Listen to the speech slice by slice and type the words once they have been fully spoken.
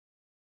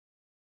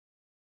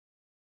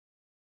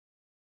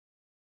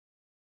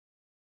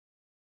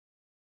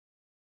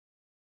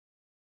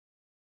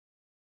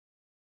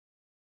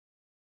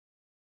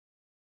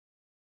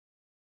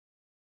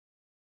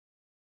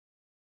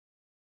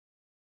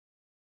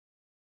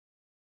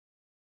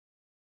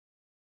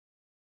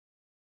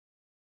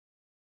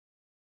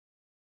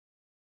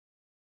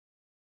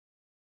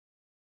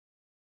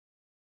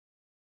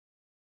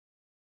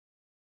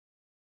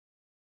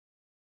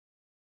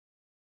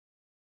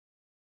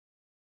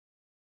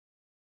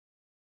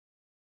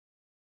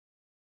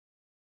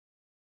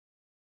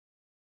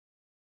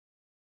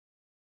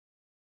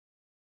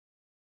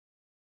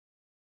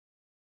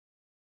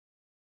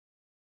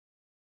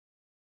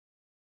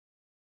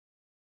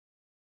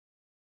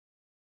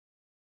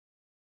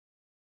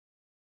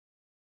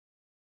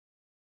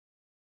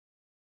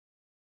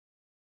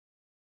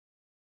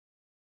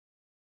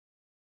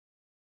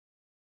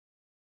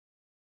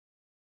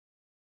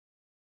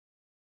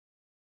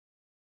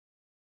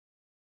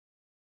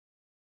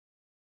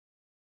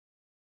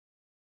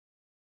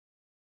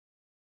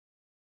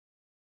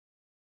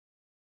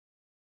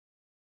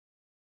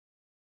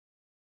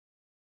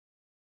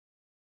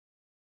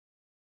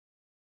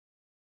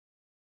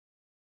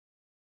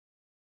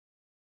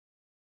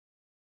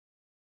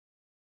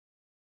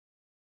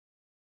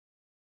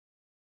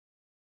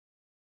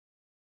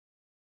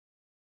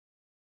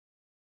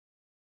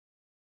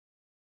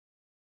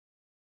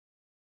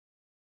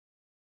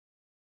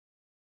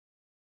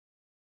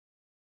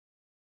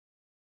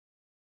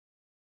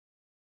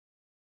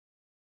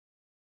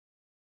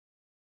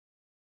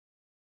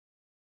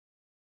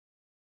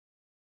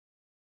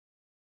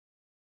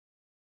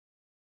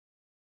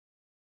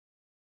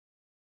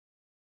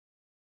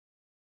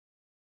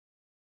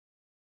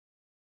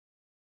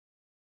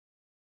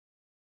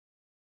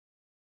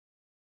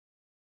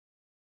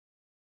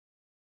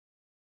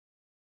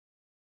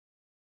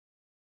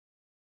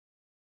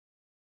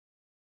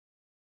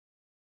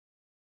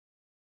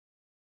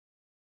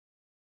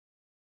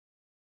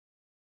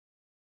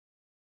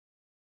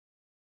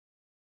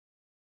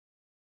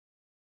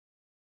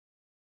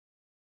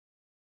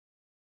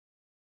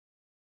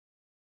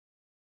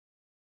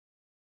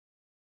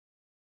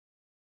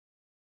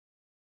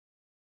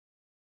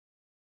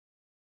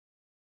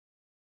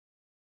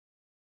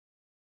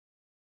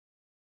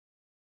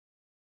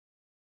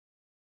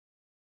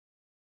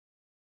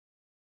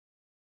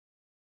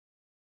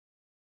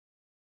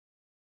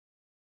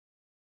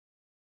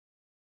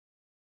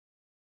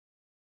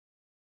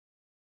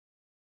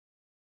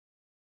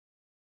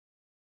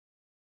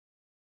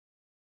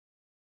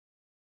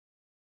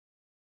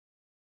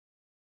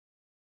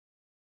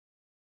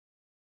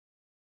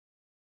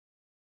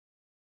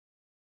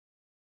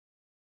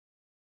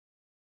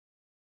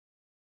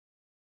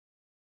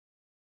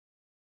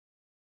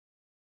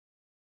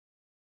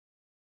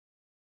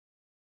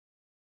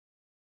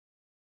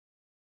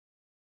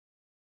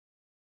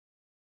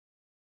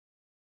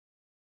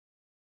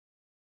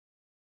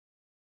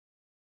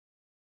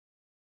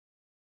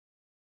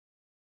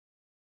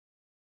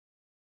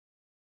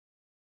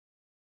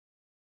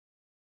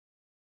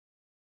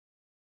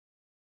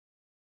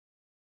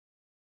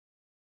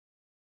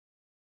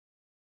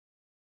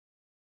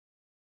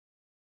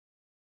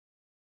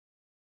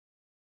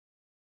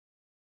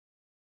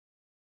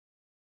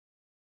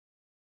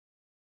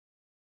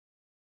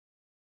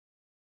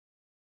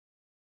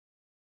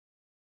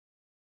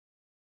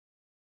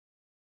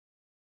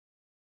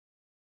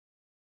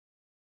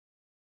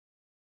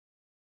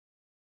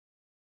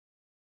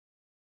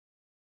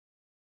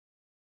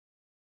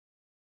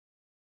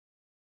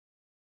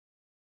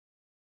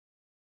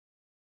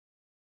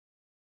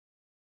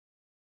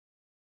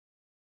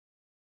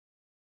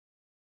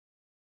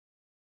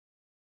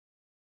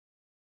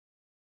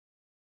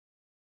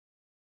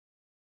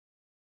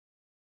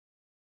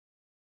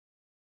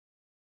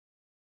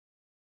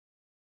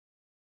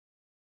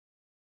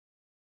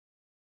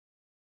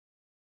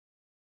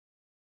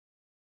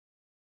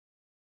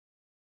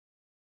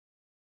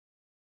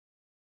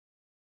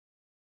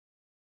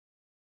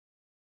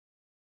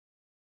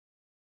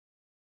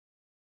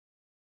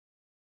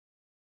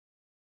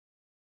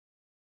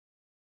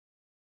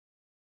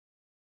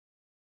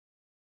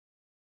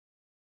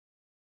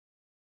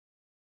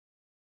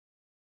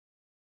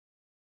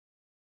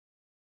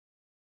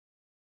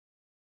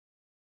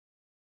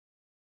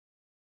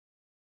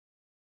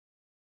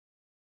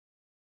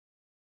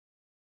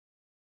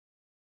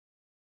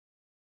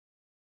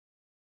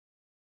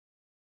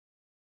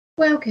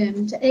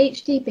Welcome to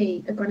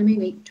AHDB Agronomy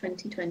Week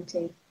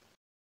 2020.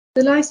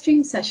 The live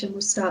stream session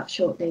will start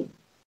shortly.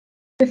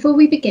 Before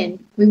we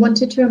begin, we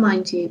wanted to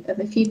remind you of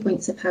a few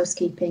points of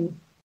housekeeping.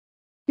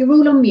 You're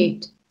all on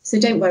mute, so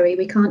don't worry,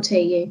 we can't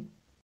hear you.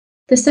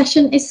 The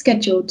session is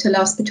scheduled to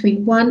last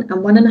between 1 and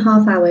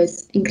 1.5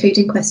 hours,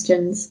 including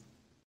questions.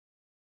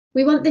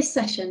 We want this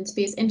session to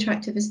be as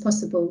interactive as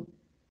possible,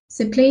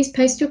 so please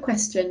post your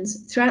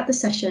questions throughout the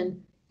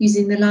session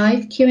using the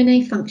live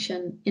Q&A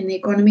function in the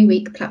Agronomy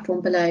Week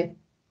platform below.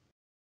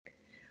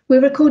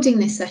 We're recording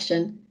this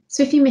session,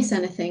 so if you miss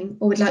anything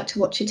or would like to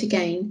watch it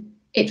again,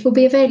 it will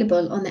be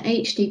available on the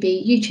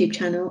AHDB YouTube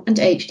channel and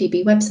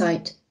AHDB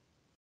website.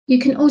 You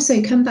can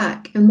also come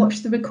back and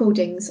watch the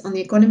recordings on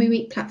the Agronomy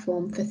Week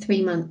platform for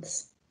 3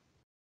 months.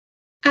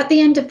 At the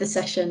end of the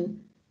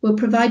session, we'll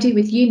provide you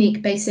with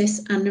unique BASIS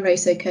and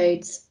Naroso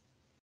codes.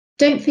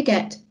 Don't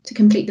forget to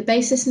complete the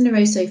BASIS and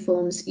Naroso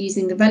forms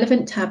using the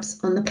relevant tabs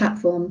on the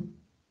platform.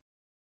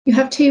 You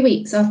have 2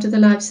 weeks after the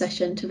live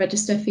session to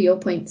register for your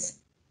points.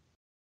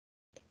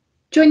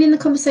 Join in the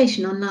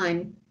conversation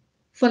online.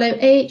 Follow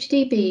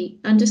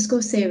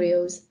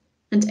AHDB_cereals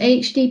and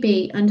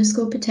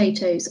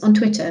AHDB_potatoes on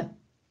Twitter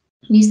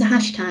and use the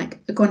hashtag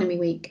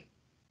AgronomyWeek.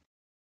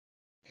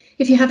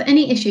 If you have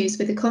any issues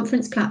with the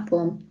conference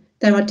platform,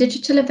 there are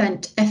digital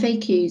event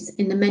FAQs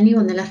in the menu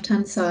on the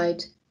left-hand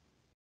side.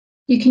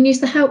 You can use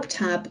the Help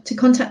tab to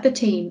contact the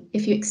team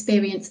if you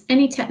experience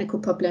any technical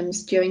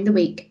problems during the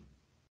week.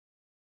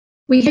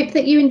 We hope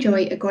that you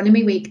enjoy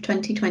Agronomy Week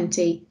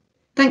 2020.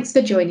 Thanks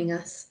for joining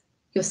us.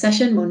 Your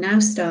session will now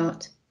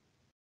start.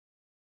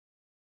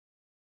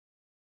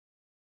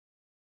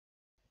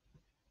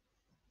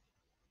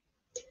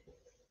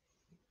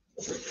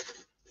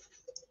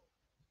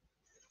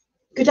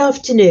 Good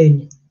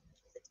afternoon.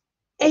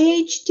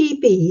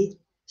 AHDB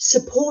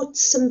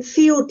supports some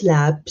field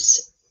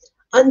labs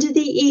under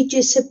the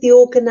aegis of the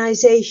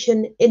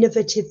organisation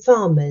Innovative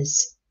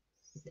Farmers.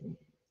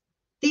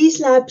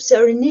 These labs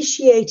are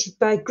initiated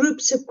by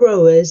groups of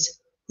growers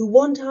who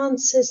want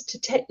answers to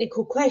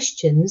technical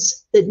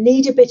questions that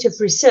need a bit of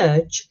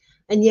research,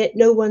 and yet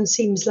no one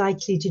seems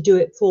likely to do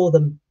it for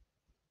them.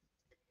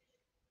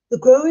 The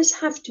growers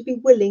have to be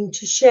willing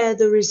to share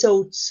the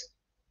results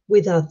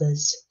with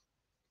others.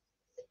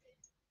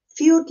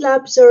 Field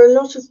labs are a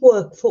lot of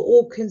work for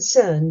all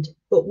concerned,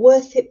 but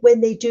worth it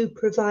when they do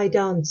provide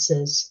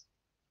answers.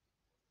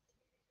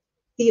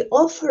 The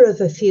offer of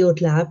a field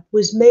lab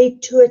was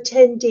made to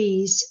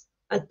attendees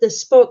at the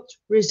Spot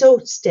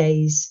Results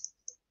Days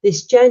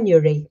this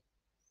January.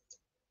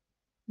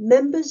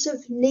 Members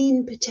of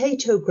Neen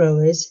potato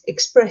growers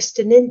expressed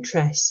an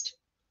interest.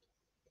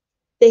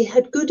 They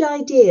had good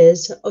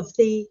ideas of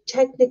the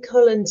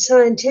technical and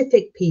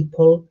scientific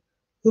people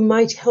who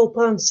might help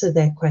answer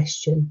their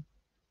question.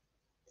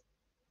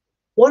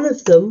 One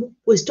of them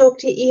was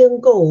Dr.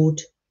 Iain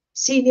Gould,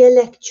 Senior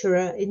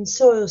Lecturer in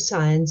Soil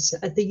Science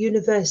at the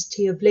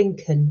University of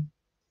Lincoln.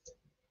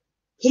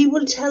 He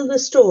will tell the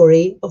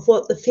story of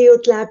what the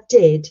field lab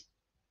did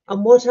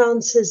and what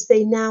answers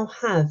they now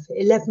have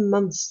 11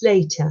 months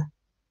later.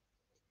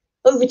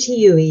 Over to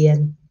you,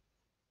 Iain.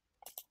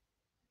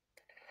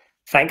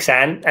 Thanks,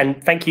 Anne,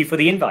 and thank you for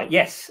the invite.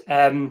 Yes.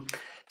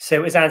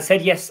 So as Anne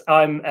said, yes,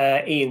 I'm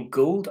Iain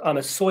Gould. I'm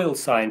a soil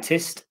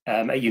scientist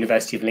at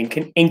University of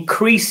Lincoln,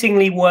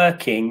 increasingly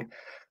working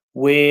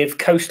with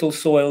coastal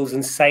soils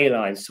and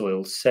saline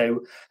soils.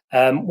 So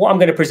what I'm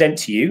going to present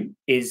to you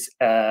is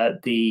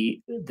the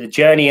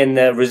journey and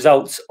the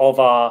results of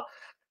our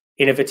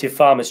Innovative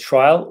Farmers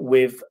trial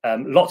with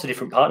lots of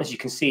different partners. You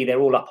can see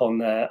they're all up on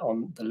the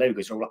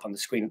logos are all up on the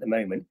screen at the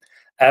moment.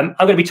 I'm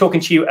going to be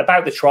talking to you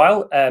about the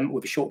trial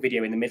with a short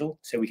video in the middle,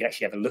 so we can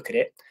actually have a look at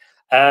it.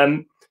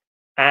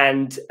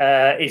 And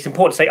it's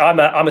important to say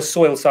I'm a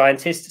soil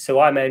scientist, so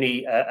I'm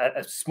only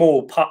a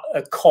small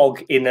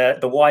cog in the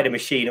wider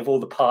machine of all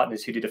the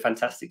partners who did a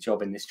fantastic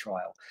job in this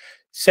trial.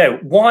 So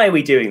why are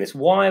we doing this?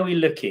 Why are we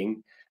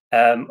looking,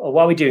 or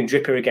why are we doing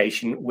drip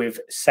irrigation with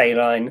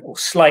saline or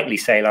slightly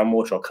saline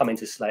water? I'll come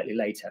into slightly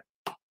later.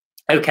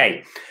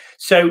 Okay,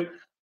 so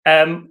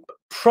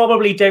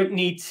probably don't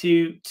need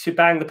to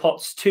bang the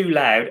pots too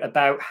loud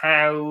about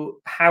how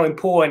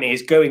important it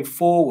is going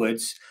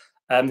forwards.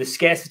 The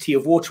scarcity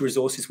of water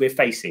resources we're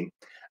facing.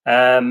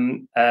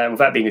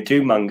 Without being a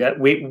doom-monger,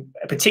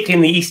 particularly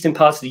in the eastern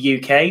parts of the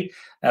UK,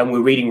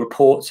 we're reading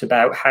reports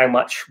about how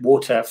much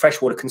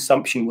freshwater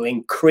consumption will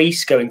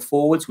increase going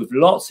forwards with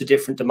lots of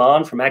different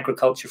demand from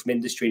agriculture, from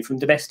industry, and from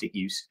domestic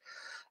use.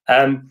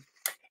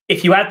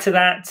 If you add to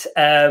that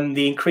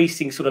the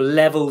increasing sort of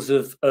levels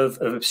of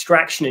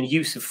abstraction and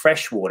use of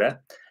freshwater,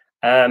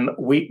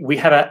 we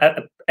have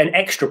an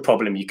extra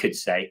problem, you could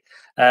say.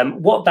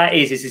 What that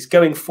is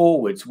going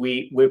forwards,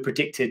 we're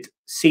predicted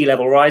sea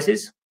level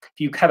rises. If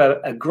you have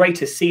a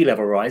greater sea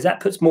level rise, that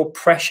puts more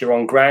pressure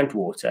on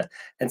groundwater,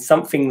 and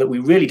something that we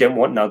really don't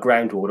want in our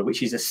groundwater,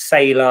 which is a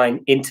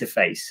saline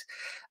interface.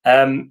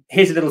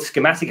 Here's a little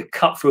schematic, a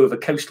cut through of a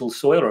coastal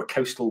soil or a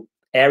coastal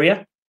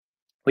area.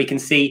 We can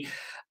see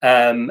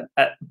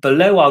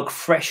below our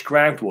fresh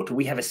groundwater,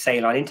 we have a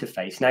saline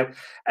interface. Now,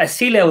 as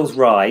sea levels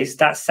rise,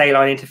 that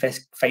saline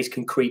interface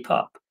can creep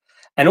up.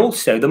 And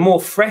also, the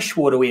more fresh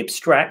water we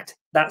abstract,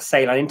 that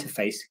saline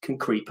interface can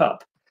creep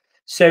up.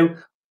 So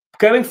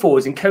going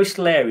forwards in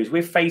coastal areas,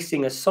 we're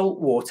facing a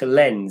saltwater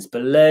lens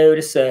below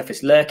the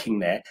surface lurking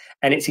there,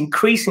 and it's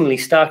increasingly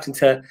starting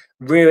to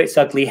rear its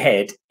ugly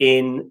head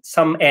in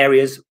some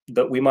areas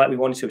that we might be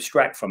wanting to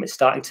abstract from. It's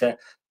starting to,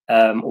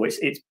 or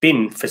it's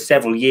been for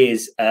several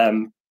years,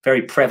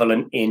 very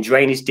prevalent in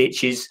drainage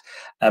ditches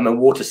and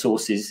water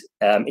sources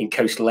in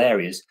coastal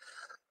areas.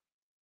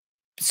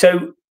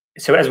 So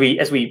as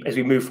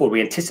we move forward,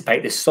 we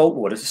anticipate this salt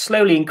water to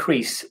slowly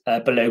increase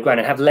below ground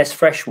and have less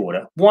fresh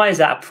water. Why is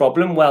that a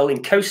problem? Well,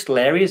 in coastal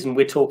areas, and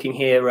we're talking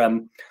here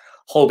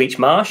Holbeach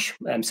Marsh,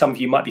 some of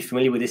you might be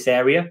familiar with this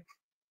area.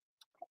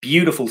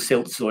 Beautiful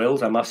silt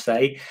soils, I must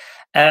say.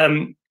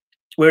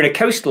 We're in a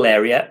coastal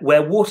area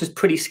where water's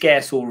pretty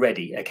scarce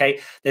already, okay?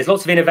 There's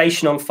lots of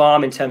innovation on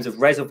farm in terms of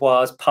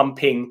reservoirs,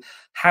 pumping,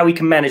 how we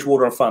can manage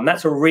water on farm.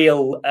 That's a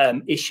real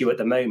issue at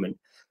the moment.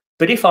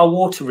 But if our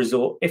water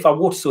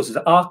sources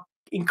are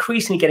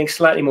increasingly getting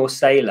slightly more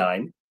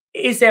saline,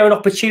 is there an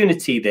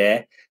opportunity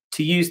there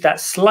to use that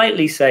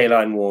slightly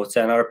saline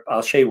water, and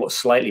I'll show you what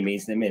slightly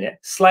means in a minute,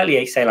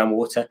 slightly saline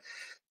water,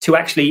 to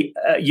actually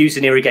use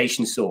an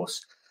irrigation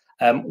source?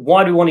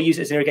 Why do we want to use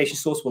it as an irrigation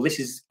source? Well, this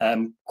is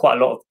quite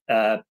a lot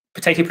of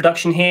potato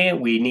production here.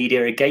 We need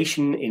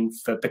irrigation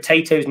for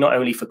potatoes, not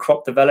only for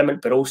crop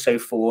development, but also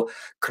for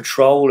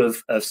control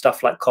of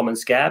stuff like common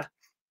scab.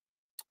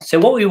 So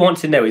what we want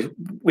to know is,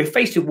 we're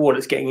faced with water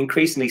that's getting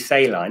increasingly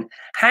saline.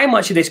 How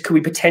much of this could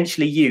we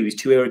potentially use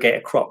to irrigate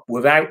a crop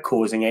without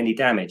causing any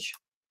damage?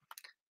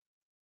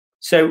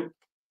 So,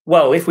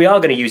 well, if we are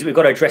going to use it, we've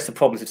got to address the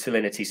problems of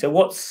salinity. So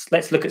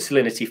let's look at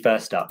salinity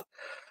first up.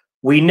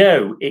 We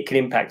know it can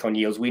impact on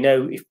yields. We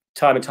know, if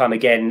time and time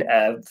again,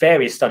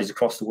 various studies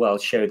across the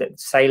world show that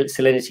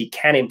salinity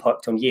can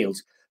impact on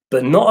yields,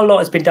 but not a lot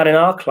has been done in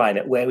our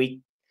climate, where we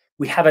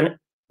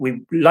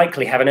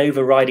likely have an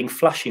overriding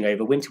flushing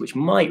over winter, which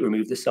might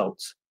remove the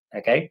salts.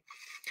 Okay,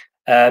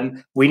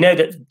 we know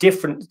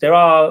that there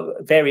are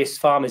various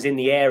farmers in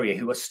the area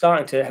who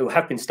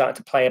have been starting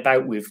to play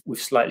about with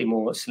slightly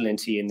more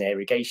salinity in their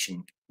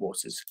irrigation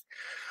waters.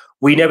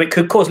 We know it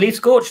could cause leaf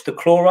scorch. The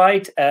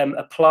chloride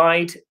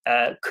applied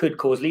could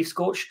cause leaf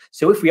scorch.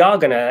 So if we are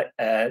going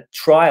to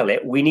trial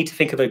it, we need to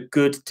think of a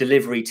good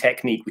delivery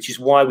technique, which is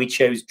why we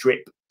chose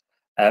drip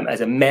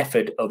as a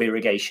method of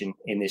irrigation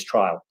in this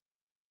trial.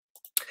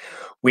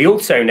 We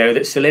also know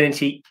that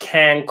salinity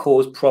can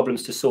cause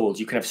problems to soils.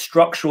 You can have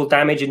structural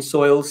damage in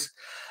soils,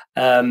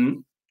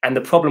 and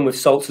the problem with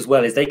salts as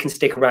well is they can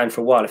stick around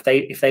for a while.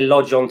 If they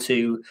lodge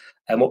onto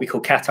what we call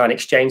cation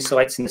exchange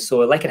sites in the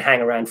soil, they can hang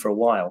around for a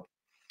while.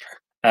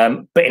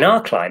 But in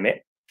our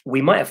climate,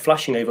 we might have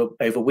flushing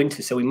over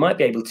winter, so we might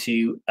be able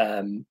to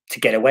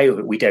get away with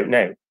it. We don't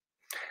know.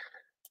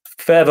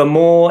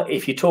 Furthermore,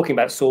 if you're talking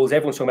about soils,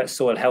 everyone's talking about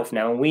soil health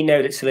now, and we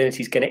know that salinity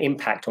is going to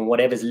impact on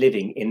whatever's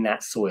living in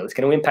that soil. It's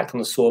going to impact on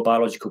the soil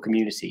biological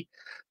community.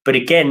 But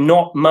again,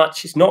 not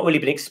much. It's not really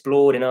been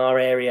explored in our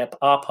area,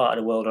 our part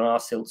of the world, on our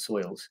silt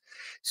soils.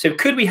 So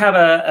could we have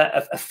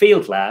a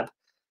field lab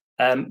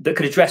that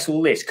could address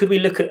all this? Could we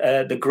look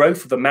at the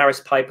growth of a Maris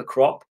piper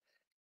crop?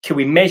 Can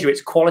we measure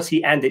its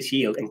quality and its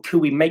yield? And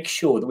could we make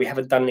sure that we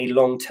haven't done any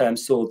long-term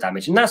soil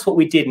damage? And that's what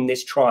we did in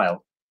this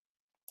trial.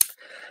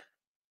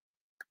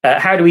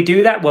 How do we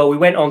do that? Well, we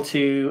went on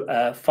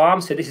to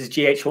farm. So this is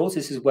GH Halls.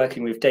 This is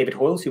working with David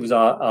Hoyles, who was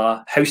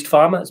our host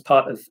farmer as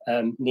part of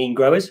Iain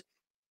Growers.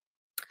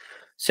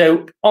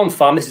 So on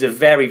farm, this is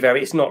a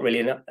it's not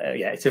really,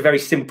 it's a very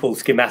simple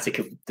schematic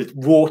of the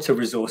water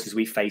resources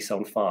we face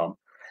on farm.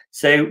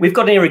 So we've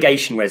got an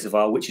irrigation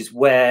reservoir, which is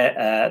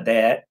where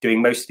they're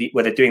doing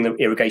the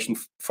irrigation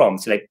from.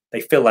 So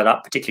they fill that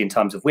up, particularly in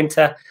times of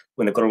winter,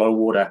 when they've got a lot of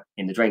water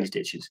in the drainage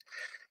ditches.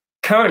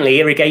 Currently,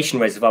 irrigation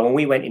reservoir, when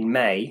we went in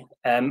May,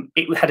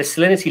 it had a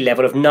salinity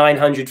level of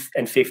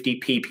 950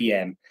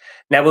 ppm.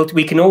 Now,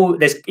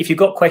 if you've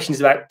got questions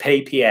about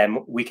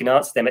ppm, we can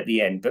answer them at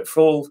the end. But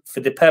for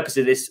the purpose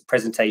of this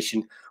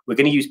presentation, we're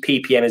going to use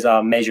ppm as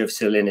our measure of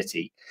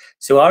salinity.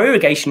 So our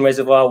irrigation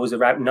reservoir was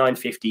around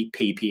 950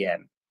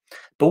 ppm.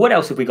 But what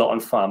else have we got on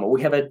farm? Well,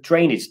 we have a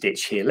drainage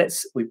ditch here.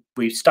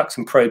 We've stuck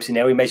some probes in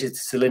there. We measured the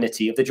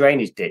salinity of the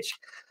drainage ditch.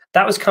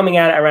 That was coming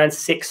out at around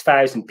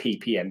 6,000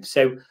 ppm.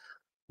 So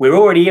we're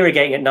already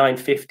irrigating at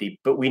 950,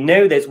 but we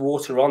know there's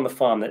water on the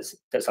farm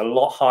that's a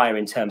lot higher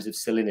in terms of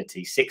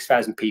salinity,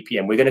 6,000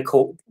 ppm. We're going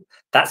to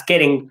that's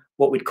getting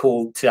what we'd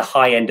call to the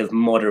high end of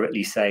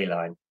moderately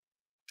saline.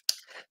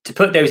 To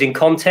put those in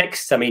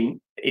context, I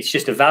mean, it's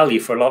just a value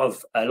for a lot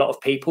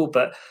of people,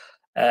 but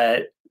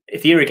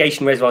if the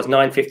irrigation reservoir is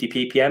 950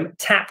 ppm,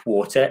 tap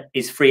water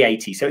is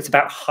 380. So it's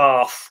about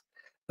half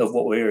of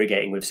what we're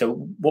irrigating with. So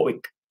what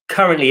we're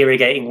currently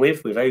irrigating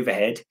with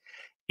overhead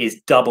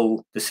is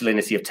double the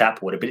salinity of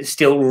tap water, but it's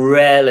still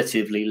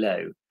relatively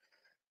low.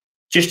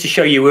 Just to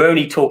show you, we're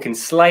only talking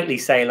slightly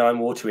saline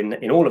water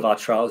in all of our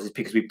trials, is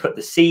because we put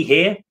the C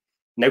here,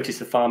 Notice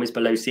the farm is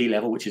below sea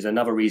level, which is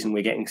another reason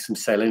we're getting some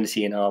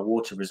salinity in our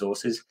water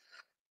resources.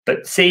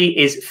 But C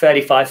is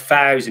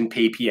 35,000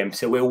 ppm,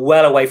 so we're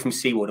well away from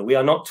seawater. We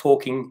are not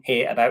talking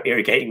here about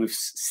irrigating with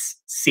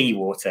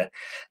seawater.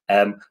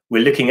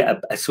 We're looking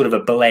at a sort of a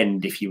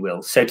blend, if you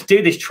will. So to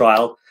do this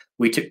trial,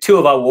 we took two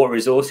of our water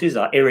resources,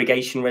 our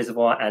irrigation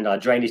reservoir and our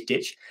drainage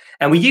ditch,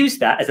 and we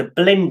used that as a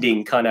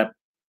blending kind of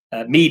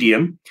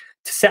medium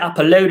to set up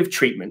a load of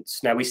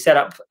treatments. Now, we set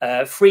up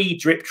 3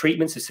 drip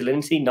treatments of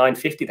salinity,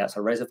 950, that's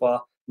our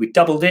reservoir. We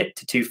doubled it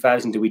to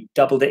 2,000, and we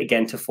doubled it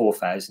again to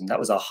 4,000. That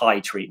was our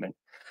high treatment.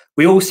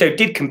 We also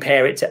did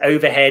compare it to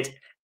overhead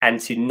and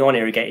to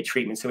non-irrigated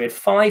treatment. So we had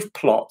 5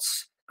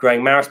 plots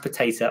growing Maris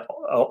potato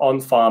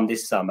on farm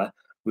this summer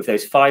with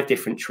those 5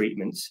 different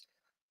treatments.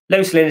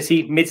 Low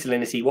salinity, mid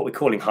salinity, what we're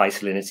calling high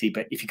salinity,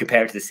 but if you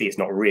compare it to the sea, it's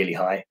not really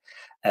high,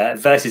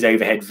 versus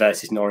overhead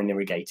versus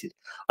non-irrigated.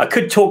 I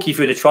could talk you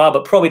through the trial,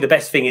 but probably the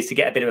best thing is to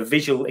get a bit of a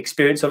visual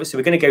experience of it. So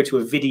we're going to go to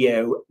a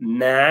video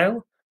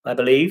now, I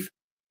believe,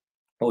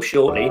 or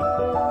shortly.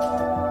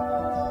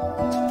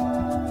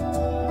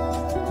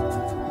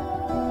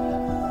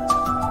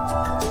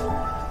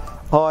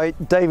 Hi,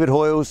 David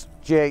Hoyles,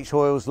 GH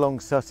Hoyles, Long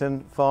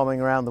Sutton, farming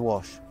around the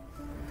Wash.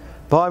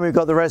 Behind me we've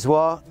got the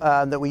reservoir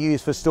that we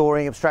use for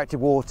storing abstracted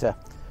water.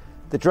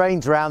 The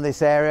drains around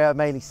this area are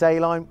mainly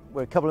saline.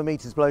 We're a couple of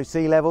metres below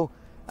sea level,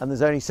 and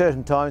there's only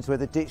certain times where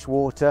the ditch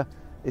water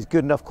is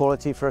good enough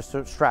quality for us to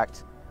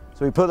abstract.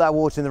 So we put that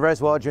water in the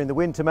reservoir during the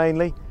winter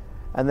mainly,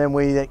 and then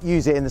we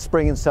use it in the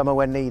spring and summer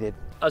when needed.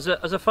 As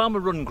a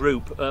farmer-run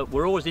group,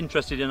 we're always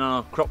interested in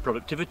our crop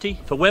productivity.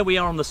 For where we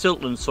are on the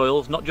siltland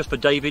soils, not just for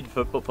David,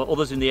 but for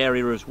others in the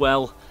area as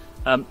well,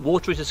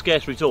 water is a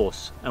scarce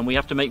resource and we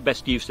have to make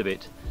best use of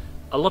it.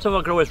 A lot of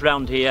our growers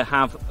around here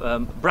have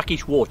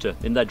brackish water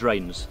in their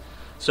drains.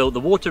 So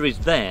the water is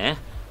there,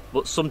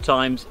 but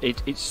sometimes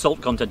its salt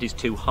content is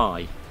too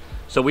high.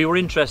 So we were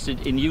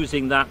interested in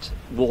using that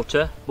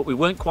water, but we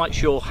weren't quite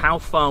sure how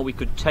far we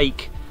could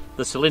take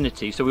the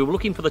salinity. So we were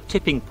looking for the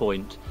tipping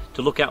point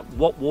to look at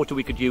what water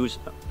we could use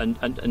and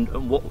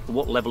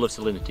what level of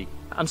salinity.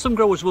 And some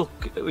growers will,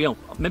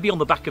 maybe on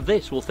the back of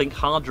this, will think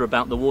harder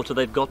about the water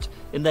they've got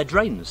in their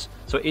drains.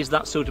 So is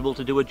that suitable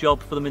to do a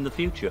job for them in the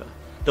future?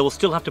 They will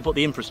still have to put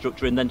the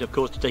infrastructure in then, of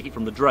course, to take it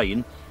from the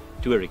drain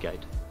to irrigate.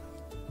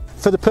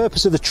 For the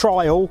purpose of the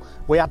trial,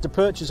 we had to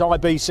purchase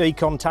IBC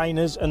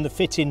containers and the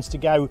fittings to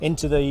go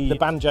into the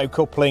banjo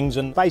couplings,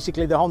 and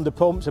basically the Honda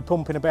pumps are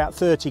pumping about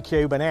 30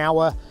 cube an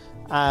hour.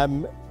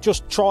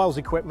 Just trials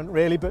equipment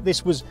really, but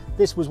this was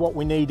what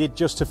we needed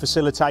just to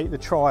facilitate the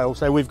trial.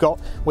 So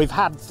we've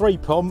had 3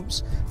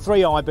 pumps,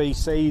 3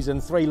 IBCs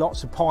and 3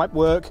 lots of pipe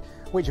work,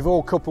 which have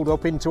all coupled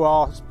up into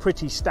our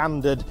pretty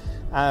standard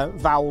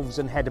valves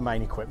and header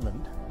main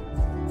equipment.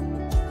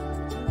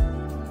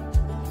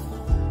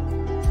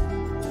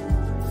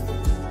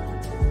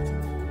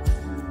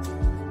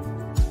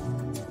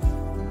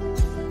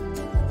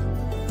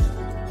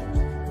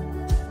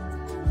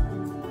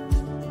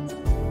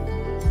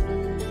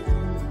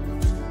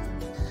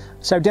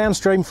 So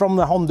downstream from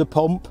the Honda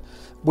pump,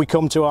 we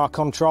come to our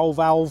control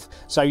valve.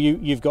 So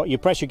you've got your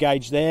pressure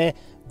gauge there.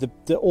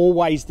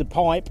 Always the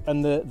pipe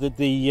and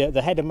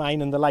the header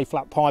main and the lay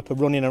flat pipe are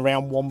running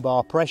around 1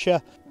 bar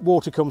pressure.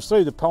 Water comes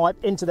through the pipe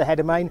into the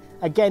header main.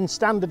 Again,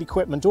 standard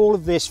equipment. All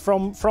of this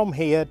from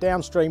here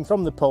downstream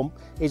from the pump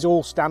is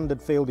all standard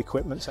field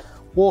equipment. So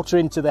water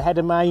into the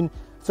header main,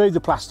 through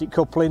the plastic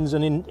couplings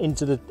and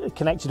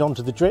connected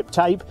onto the drip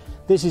tape.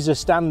 This is a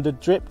standard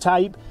drip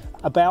tape,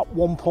 about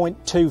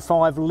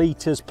 1.25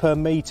 litres per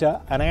metre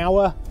an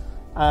hour.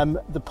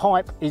 The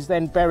pipe is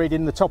then buried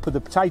in the top of the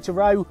potato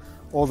row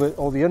or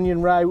the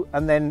onion row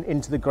and then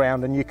into the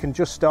ground, and you can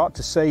just start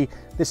to see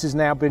this has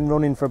now been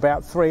running for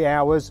about 3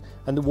 hours,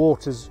 and the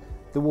water's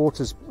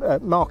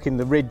marking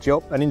the ridge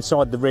up, and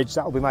inside the ridge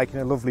that will be making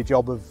a lovely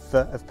job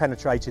of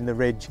penetrating the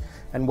ridge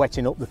and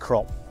wetting up the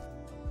crop.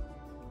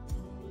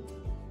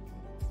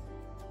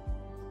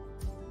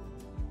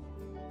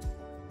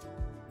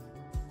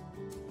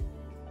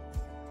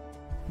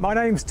 My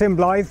name's Tim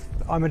Blythe.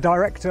 I'm a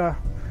director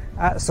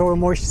at Soil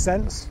Moisture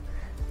Sense,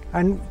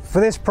 and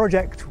for this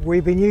project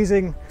we've been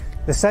using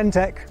the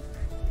Centec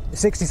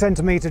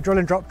 60cm drill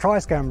and drop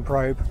tri-scan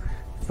probe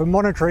for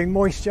monitoring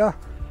moisture,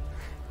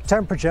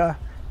 temperature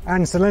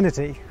and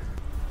salinity.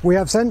 We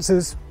have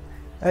sensors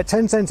at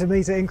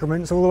 10cm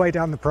increments all the way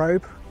down the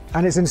probe,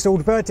 and it's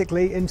installed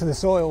vertically into the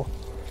soil.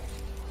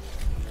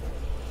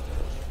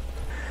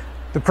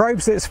 The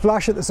probe sits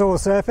flush at the soil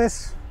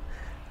surface,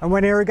 and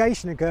when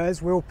irrigation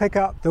occurs, we'll pick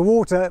up the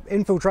water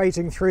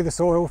infiltrating through the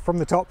soil from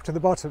the top to the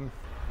bottom.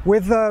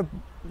 With the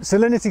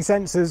salinity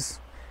sensors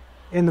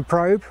in the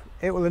probe,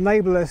 it will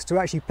enable us to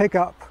actually pick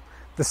up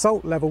the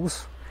salt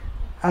levels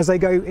as they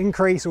go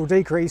increase or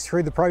decrease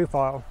through the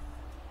profile.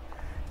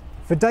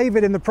 For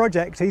David in the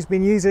project, he's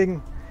been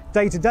using,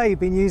 day to day,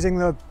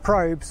 the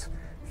probes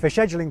for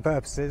scheduling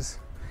purposes.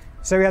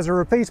 So he has a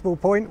repeatable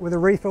point with a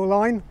refill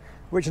line,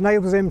 which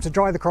enables him to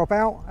dry the crop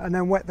out and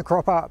then wet the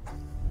crop up.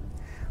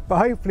 But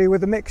hopefully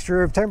with a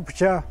mixture of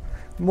temperature,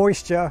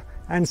 moisture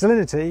and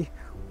salinity,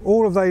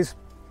 All of those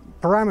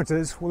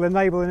parameters will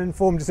enable an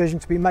informed decision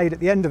to be made at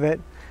the end of it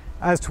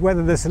as to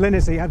whether the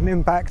salinity had an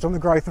impact on the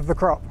growth of the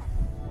crop.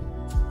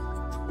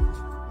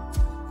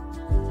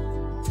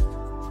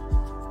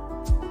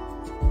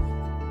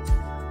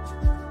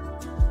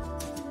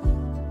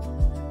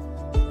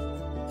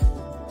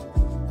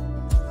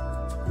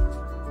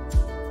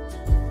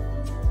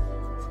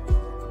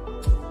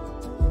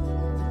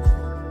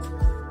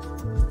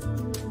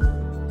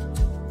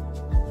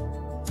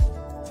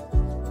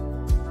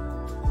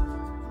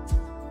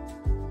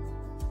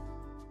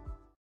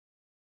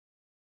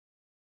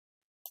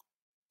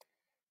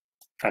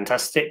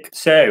 Fantastic.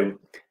 So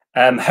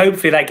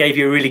hopefully that gave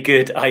you a really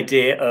good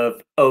idea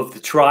of the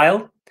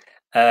trial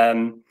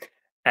and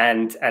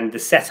the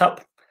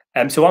setup.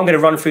 So I'm going to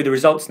run through the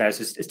results now.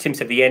 So as Tim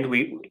said at the end,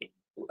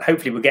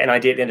 hopefully we'll get an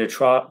idea at the end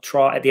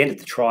of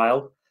the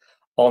trial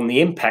on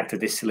the impact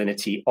of this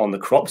salinity on the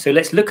crop. So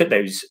let's look at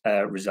those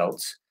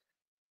results.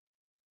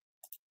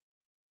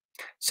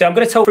 So I'm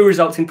going to tell you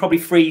results in probably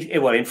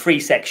in three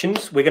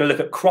sections. We're going to look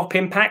at crop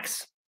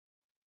impacts.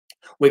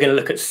 We're going to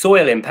look at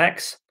soil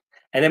impacts.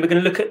 And then we're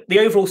going to look at the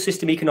overall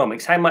system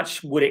economics. How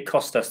much would it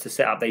cost us to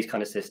set up these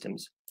kind of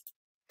systems?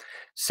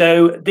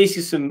 So this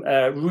is some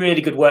really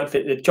good work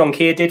that John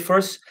Keir did for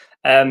us.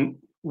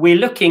 We're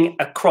looking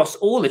across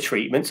all the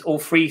treatments, all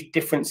three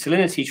different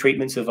salinity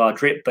treatments of our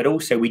drip, but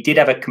also we did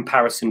have a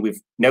comparison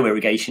with no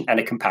irrigation and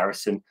a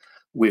comparison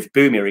with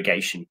boom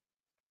irrigation.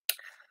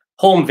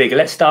 Horn vigor,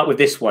 let's start with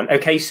this one.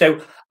 Okay,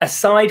 so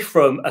aside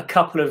from a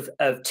couple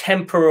of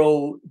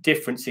temporal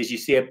differences, you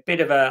see a bit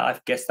of I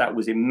guess that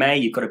was in May,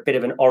 you've got a bit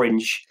of an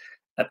orange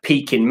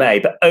peak in May,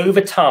 but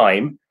over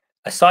time,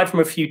 aside from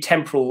a few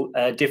temporal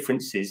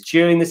differences,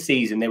 during the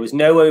season, there was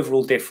no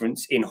overall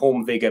difference in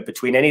horn vigor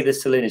between any of the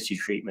salinity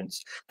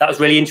treatments. That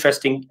was really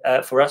interesting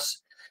for us.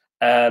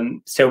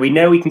 So we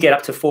know we can get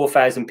up to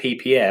 4,000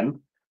 ppm,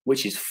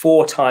 which is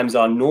 4 times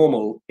our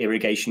normal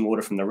irrigation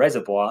water from the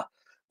reservoir,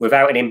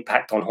 without an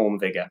impact on horn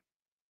vigor.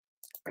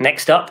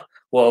 Next up,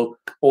 well,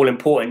 all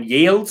important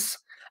yields.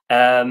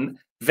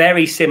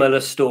 Very similar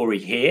story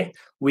here.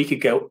 We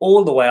could go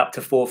all the way up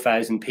to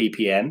 4,000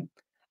 ppm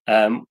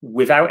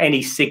without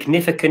any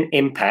significant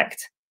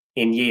impact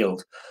in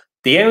yield.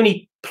 The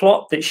only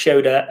plot that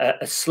showed a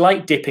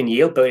slight dip in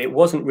yield, but it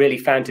wasn't really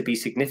found to be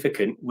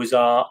significant, was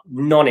our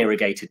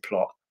non-irrigated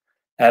plot.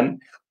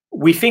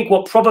 We think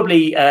what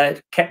probably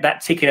kept that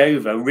ticking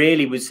over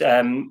really was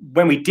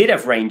when we did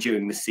have rain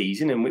during the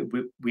season, and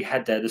we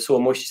had the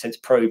soil moisture sense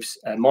probes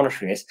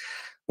monitoring this.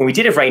 When we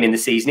did have rain in the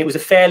season, it was a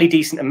fairly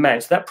decent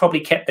amount. So that probably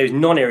kept those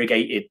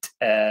non-irrigated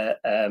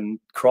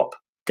crop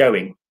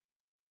going,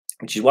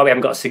 which is why we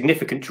haven't got a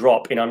significant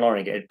drop in our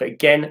non-irrigated. But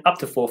again, up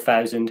to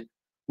 4,000,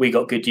 we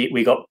got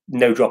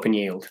no drop in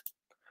yield.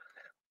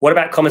 What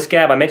about common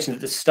scab? I mentioned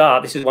at the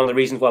start, this is one of the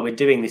reasons why we're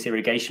doing this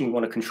irrigation. We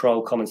want to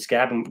control common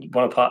scab, and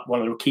one of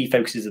the key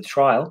focuses of the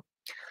trial.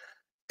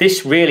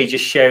 This really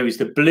just shows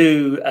the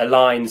blue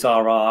lines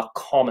are our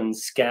common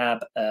scab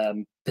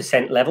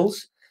percent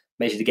levels,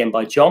 measured again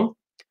by John.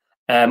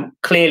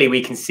 Clearly,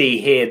 we can see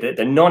here that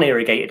the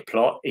non-irrigated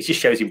plot, it just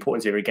shows the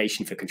importance of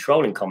irrigation for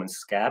controlling common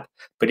scab.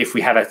 But if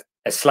we have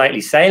a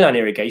slightly saline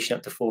irrigation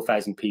up to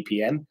 4,000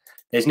 ppm,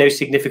 there's no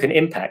significant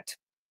impact.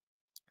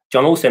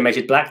 John also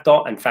measured black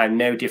dot and found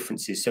no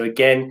differences. So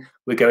again,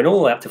 we're going all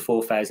the way up to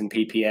 4,000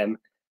 ppm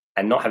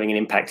and not having an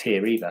impact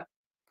here either.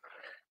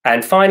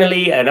 And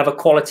finally, another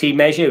quality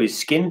measure is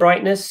skin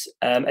brightness.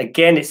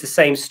 Again, it's the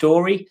same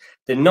story.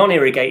 The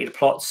non-irrigated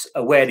plots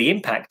are where the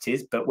impact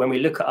is, but when we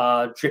look at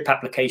our drip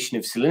application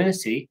of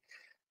salinity,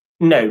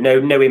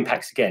 no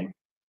impacts again.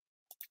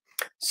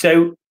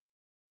 So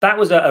that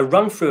was a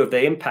run through of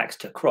the impacts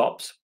to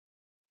crops.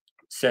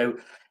 So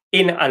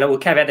and I will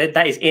caveat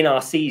that is in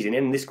our season,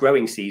 in this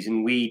growing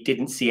season, we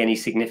didn't see any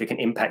significant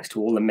impacts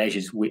to all the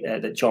measures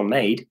that John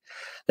made.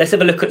 Let's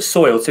have a look at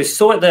soil. So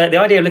soil, the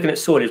idea of looking at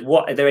soil is,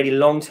 are there any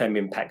long-term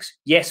impacts?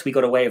 Yes, we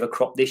got away with a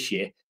crop this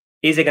year.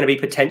 Is there going to be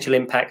potential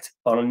impact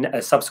on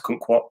a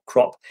subsequent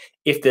crop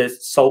if the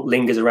salt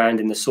lingers around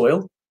in the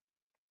soil?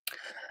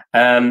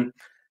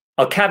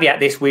 I'll caveat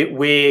this,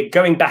 we're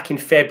going back in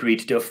February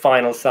to do a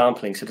final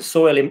sampling. So the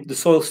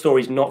soil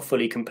story is not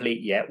fully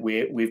complete yet.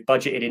 We've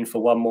budgeted in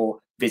for one more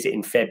visit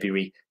in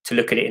February to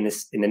look at it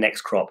in the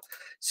next crop.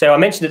 So I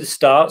mentioned at the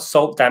start,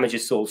 salt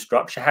damages soil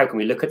structure. How can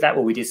we look at that?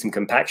 Well, we did some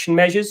compaction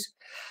measures.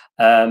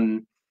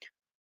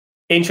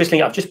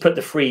 Interestingly, I've just put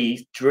the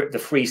free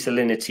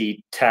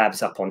salinity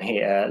tabs up on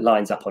here,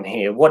 lines up on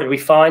here. What did we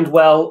find?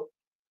 Well,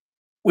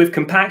 with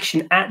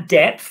compaction at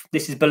depth,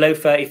 this is below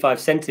 35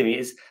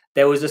 centimeters,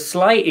 there was a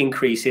slight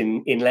increase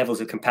in levels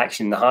of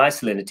compaction in the higher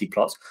salinity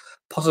plots,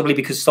 possibly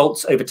because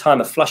salts over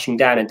time are flushing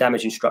down and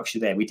damaging structure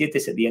there. We did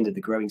this at the end of the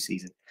growing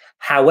season.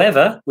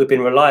 However, we've been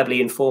reliably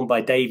informed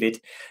by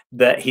David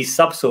that he's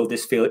subsoiled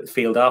this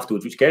field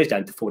afterwards, which goes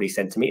down to 40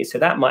 centimeters. So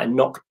that might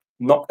knock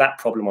that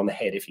problem on the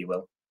head, if you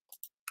will.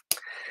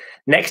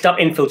 Next up,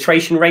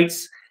 infiltration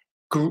rates.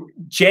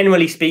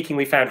 Generally speaking,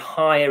 we found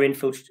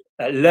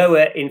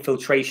lower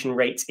infiltration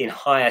rates in the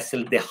higher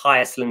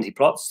salinity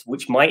plots,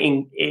 which might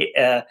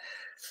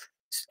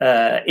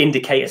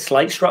indicate a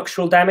slight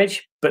structural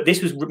damage, but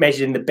this was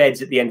measured in the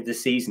beds at the end of the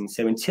season.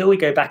 So until we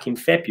go back in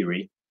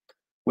February,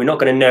 we're not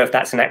going to know if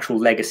that's an actual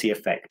legacy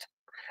effect.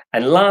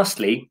 And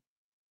lastly,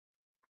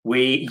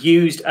 we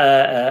used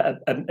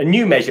a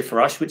new measure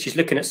for us, which is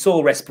looking at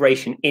soil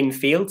respiration in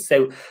field.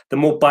 So the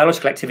more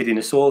biological activity in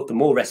the soil, the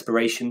more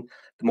respiration,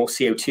 the more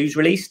CO2 is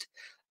released.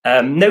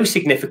 No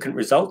significant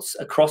results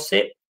across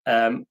it.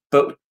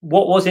 But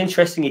what was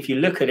interesting, if you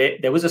look at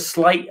it, there was a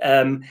slight,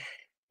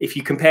 if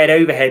you compared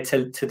overhead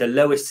to the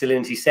lowest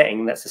salinity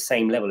setting, that's the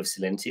same level of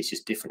salinity, it's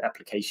just different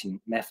application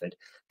method.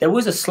 There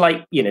was a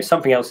slight,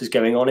 something else is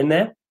going on in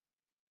there.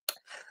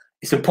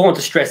 It's important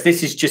to stress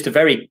this is just a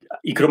very,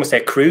 you could almost say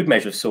a crude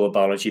measure of soil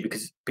biology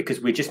because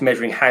we're just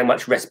measuring how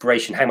much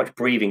respiration, how much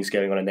breathing is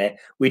going on in there.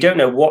 We don't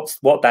know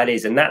what that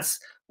is. And that's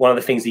one of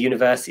the things the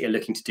university are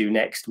looking to do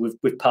next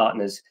with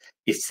partners,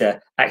 is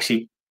to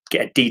actually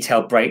get a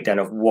detailed breakdown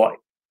of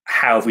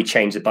how have we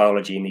changed the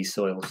biology in these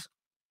soils.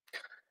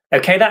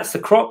 Okay, that's the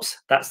crops,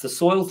 that's the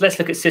soils. Let's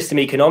look at system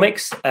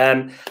economics.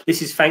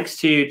 This is thanks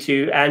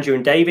to Andrew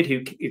and David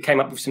who came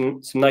up with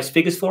some nice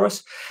figures for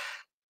us.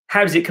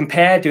 How does it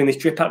compare doing this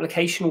drip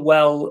application?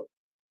 Well,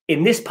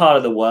 in this part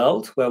of the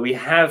world where we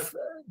have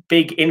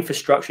big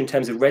infrastructure in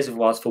terms of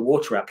reservoirs for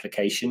water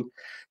application,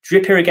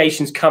 drip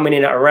irrigation's coming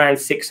in at around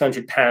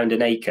 £600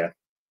 an acre.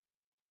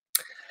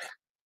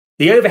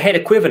 The overhead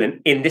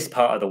equivalent in this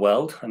part of the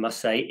world, I must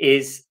say,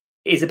 is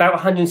about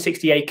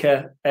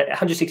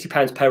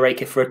 £160 per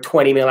acre for a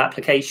 20 mil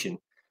application.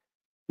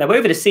 Now,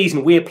 over the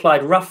season, we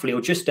applied roughly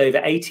or just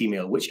over 80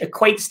 mil, which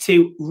equates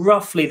to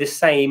roughly the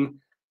same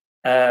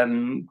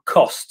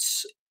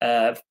costs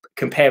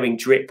comparing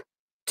drip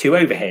to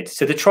overhead.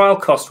 So the trial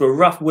costs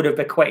would have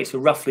equated to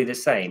roughly the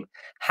same.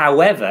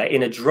 However,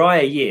 in a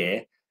drier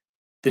year,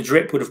 the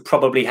drip would have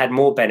probably had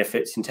more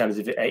benefits in terms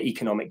of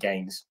economic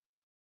gains.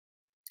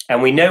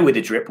 And we know with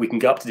the drip, we can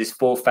go up to this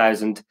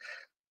 4,000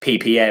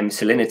 ppm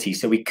salinity.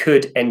 So we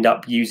could end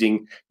up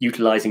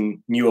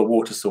utilizing newer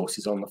water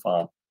sources on the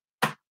farm.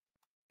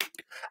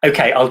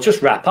 Okay, I'll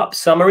just wrap up.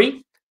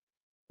 Summary.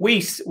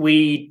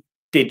 We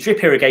did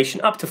drip irrigation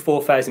up to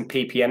 4,000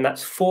 ppm.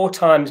 That's 4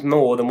 times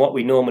more than what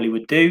we normally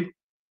would do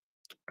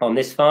on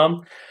this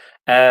farm.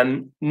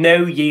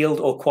 No yield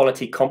or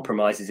quality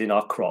compromises in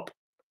our crop,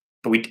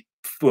 but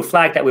we'll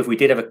flag that we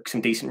did have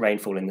some decent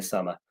rainfall in the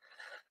summer.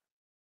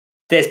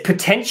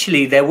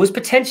 There was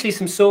potentially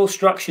some soil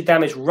structure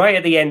damage right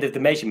at the end of the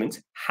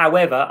measurement.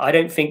 However, I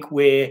don't think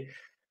we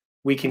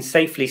can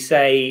safely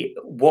say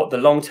what the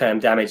long-term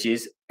damage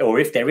is, or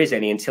if there is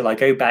any, until I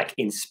go back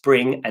in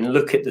spring and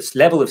look at this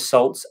level of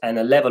salts and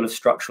the level of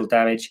structural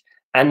damage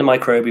and the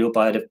microbial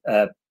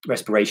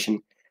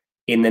respiration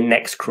in the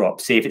next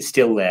crop, see if it's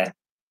still there.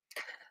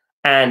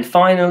 And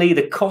finally,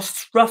 the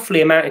costs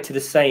roughly amounted to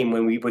the same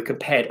when we were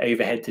compared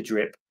overhead to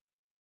drip.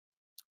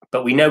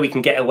 But we know we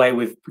can get away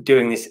with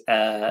doing this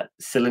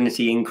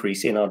salinity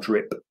increase in our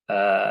drip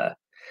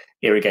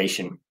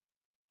irrigation.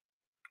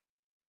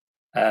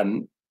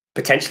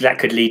 Potentially that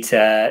could lead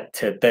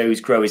to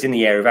those growers in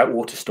the area without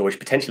water storage.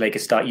 Potentially they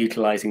could start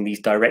utilizing these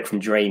direct from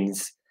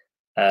drains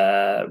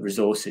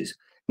resources.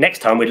 Next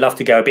time we'd love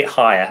to go a bit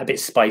higher, a bit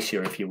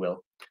spicier, if you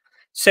will.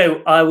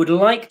 So I would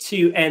like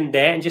to end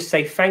there and just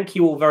say thank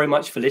you all very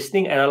much for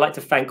listening. And I'd like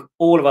to thank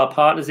all of our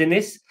partners in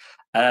this,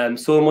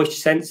 Soil Moisture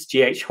Sense,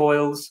 GH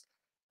Hoyles,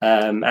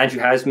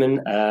 Andrew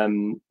Hausman,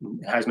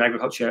 Hausman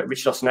Agriculture,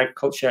 Richard Austin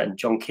Agriculture, and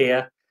John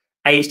Keir,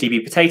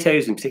 AHDB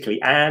Potatoes, and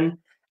particularly Anne,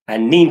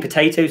 and Neem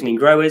Potatoes, Neem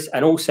Growers,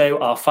 and also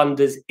our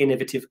funders,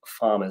 Innovative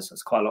Farmers.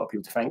 That's quite a lot of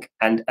people to thank.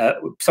 And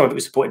some of it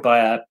was supported by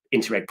our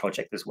Interreg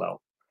project as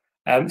well.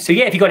 So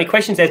yeah, if you've got any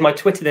questions, there's my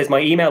Twitter, there's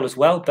my email as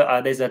well.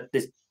 But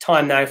there's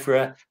time now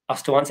for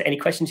us to answer any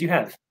questions you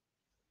have.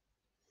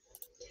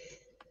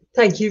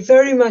 Thank you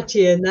very much,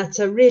 Iain. That's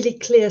a really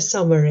clear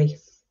summary.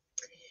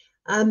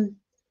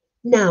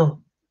 Now,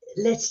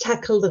 let's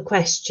tackle the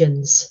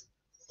questions.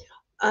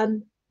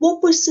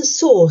 What was the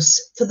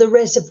source for the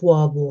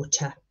reservoir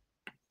water?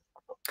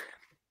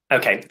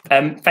 Okay,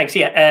 thanks.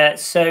 Yeah,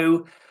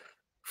 so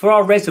for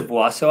our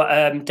reservoir,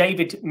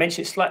 David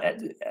mentioned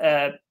slightly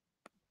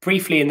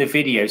briefly in the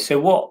video. So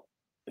what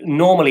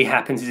normally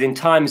happens is in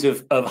times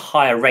of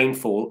higher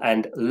rainfall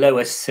and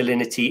lower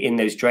salinity in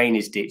those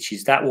drainage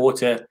ditches, that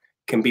water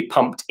can be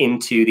pumped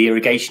into the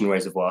irrigation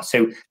reservoir.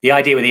 So the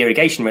idea with the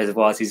irrigation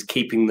reservoirs is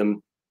keeping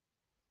them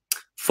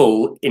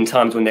full in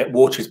times when the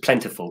water is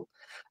plentiful.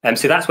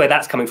 So that's where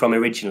that's coming from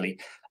originally.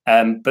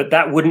 But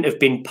that wouldn't have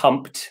been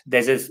pumped.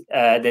 There's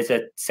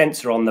a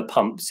sensor on the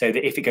pump so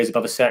that if it goes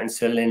above a certain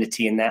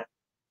salinity in that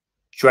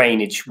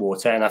drainage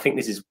water, and I think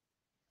this is,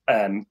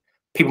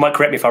 people might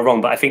correct me if I'm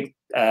wrong, but I think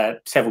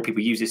several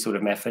people use this sort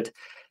of method.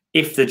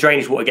 If the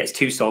drainage water gets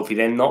too salty,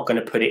 they're not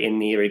going to put it in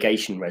the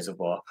irrigation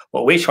reservoir.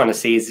 What we're trying to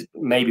see is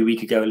maybe we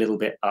could go a little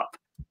bit up,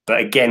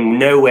 but again,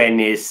 nowhere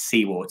near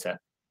seawater.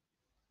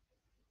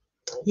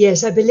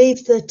 Yes, I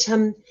believe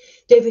that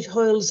David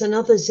Hoyles and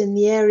others in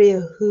the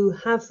area who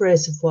have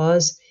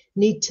reservoirs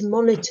need to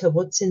monitor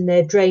what's in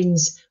their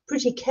drains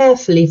pretty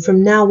carefully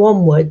from now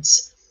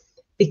onwards,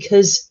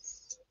 because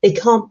they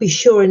can't be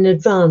sure in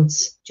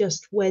advance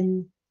just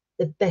when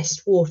the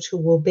best water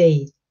will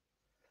be.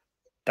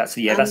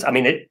 I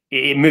mean,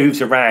 it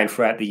moves around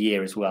throughout the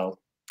year as well.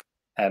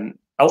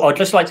 I'd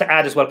just like to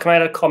add as well, can I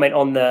add a comment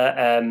on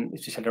the,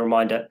 just had a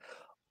reminder,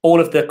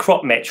 all of the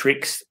crop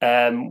metrics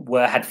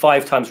had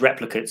 5 times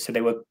replicates, so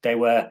they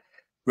were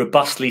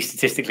robustly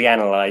statistically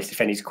analysed,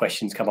 if any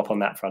questions come up on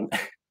that front.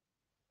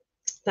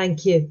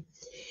 Thank you.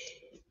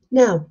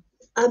 Now,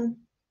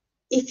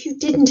 if you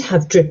didn't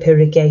have drip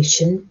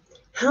irrigation,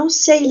 how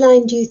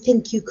saline do you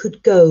think you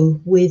could go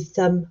with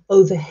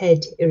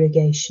overhead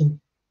irrigation?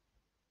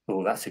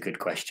 Oh, that's a good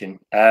question.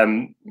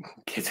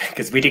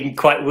 Because we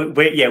didn't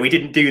we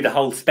didn't do the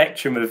whole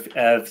spectrum of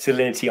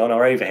salinity on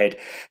our overhead.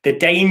 The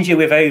danger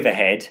with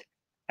overhead,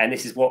 and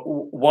this is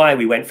why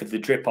we went for the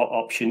drip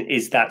option,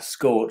 is that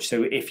scorch.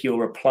 So if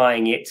you're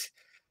applying it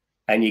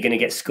and you're going to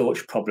get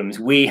scorch problems,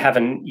 we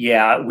haven't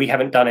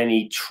done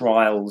any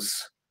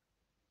trials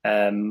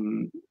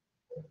going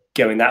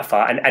that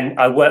far. And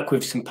I work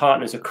with some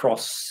partners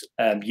across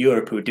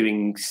Europe who are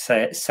doing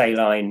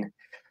saline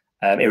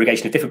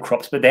irrigation of different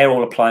crops, but they're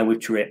all applying with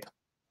drip.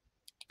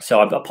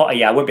 So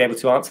I won't be able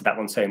to answer that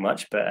one so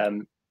much, but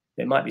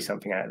there might be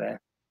something out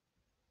there.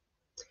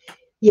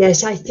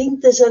 Yes, I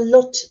think there's a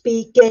lot to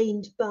be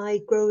gained by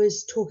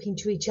growers talking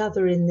to each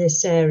other in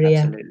this area.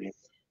 Absolutely.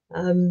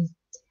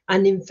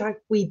 And in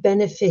fact, we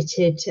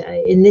benefited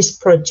in this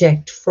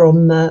project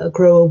from a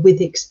grower with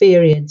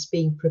experience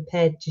being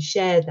prepared to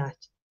share that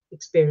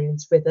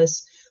experience with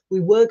us.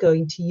 We were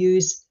going to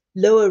use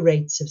lower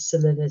rates of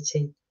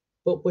salinity,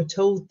 but we're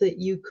told that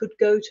you could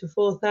go to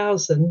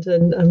 4,000,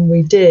 and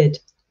we did.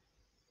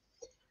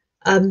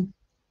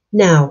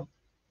 Now,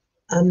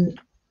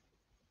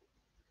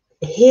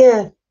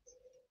 here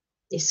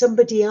is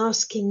somebody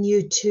asking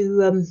you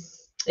to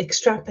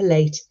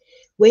extrapolate.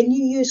 When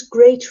you use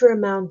greater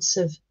amounts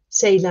of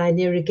saline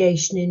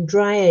irrigation in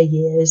drier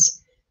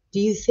years, do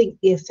you think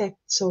the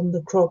effects on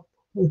the crop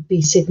would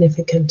be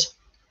significant?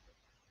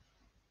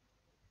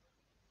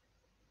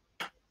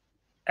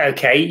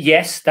 Okay,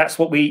 yes, that's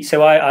what we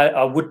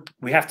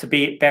have to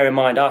bear in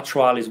mind our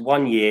trial is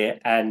 1 year,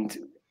 and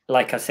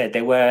like I said,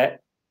 there were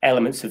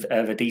elements of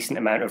a decent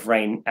amount of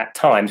rain at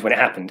times when it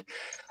happened.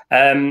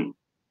 So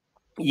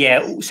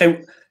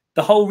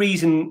the whole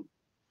reason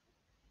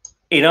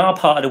in our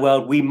part of the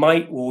world we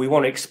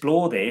want to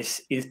explore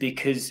this is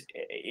because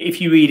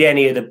if you read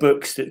any of the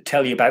books that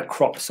tell you about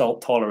crop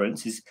salt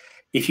tolerances,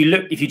 if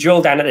you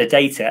drill down at the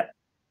data,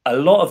 a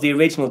lot of the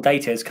original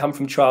data has come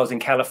from trials in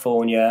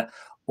California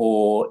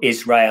or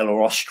Israel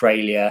or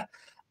Australia,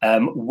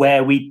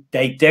 where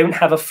they don't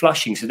have a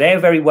flushing, so they're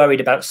very worried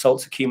about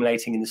salts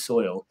accumulating in the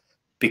soil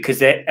because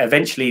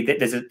eventually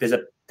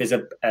the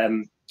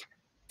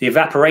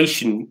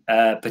evaporation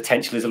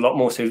potential is a lot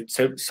more, so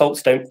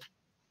salts don't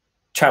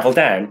travel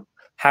down.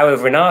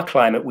 However, in our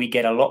climate, we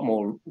get a lot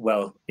more.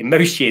 Well, in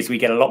most years, we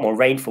get a lot more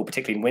rainfall,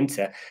 particularly in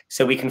winter,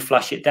 so we can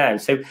flush it down.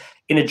 So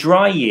in a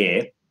dry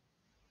year,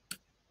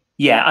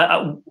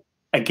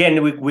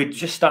 again, we're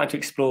just starting to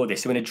explore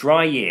this. So in a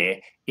dry year,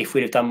 if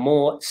we'd have done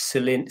more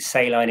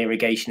saline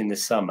irrigation in the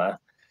summer,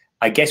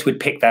 I guess we'd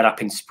pick that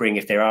up in spring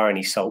if there are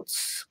any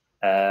salts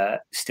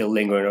still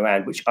lingering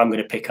around, which I'm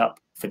going to pick up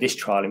for this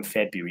trial in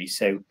February.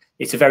 So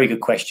it's a very good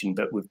question,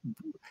 but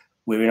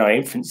we're in our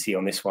infancy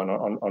on this one,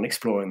 on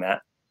exploring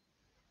that.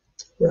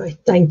 Right,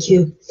 thank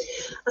you.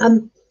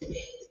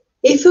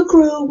 If a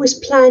grower was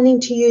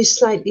planning to use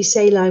slightly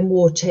saline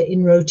water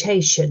in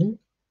rotation,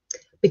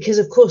 because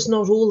of course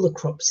not all the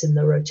crops in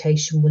the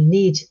rotation will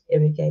need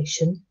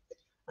irrigation,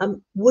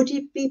 would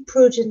it be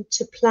prudent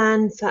to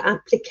plan for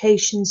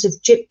applications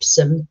of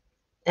gypsum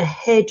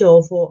ahead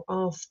of or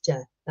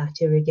after that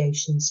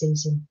irrigation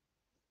season?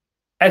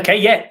 Okay,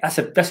 yeah,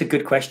 that's a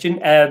good question.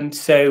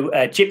 So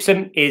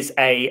gypsum is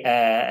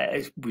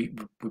several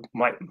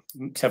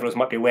of us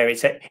might be aware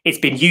it's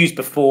been used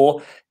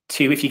before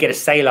if you get a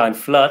saline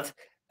flood.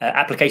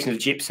 Application of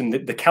gypsum,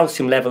 the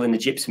calcium level in the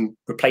gypsum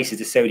replaces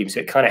the sodium, so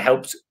it kind of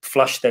helps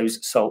flush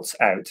those salts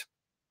out.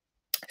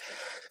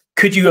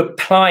 Could you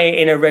apply it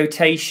in a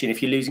rotation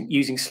if you're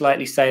using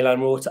slightly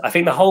saline water? I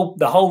think the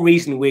whole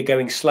reason we're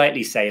going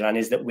slightly saline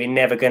is that we're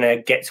never going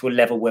to get to a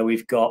level where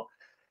we've got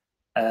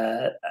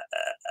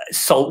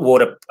salt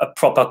water, a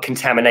proper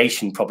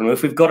contamination problem.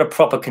 If we've got a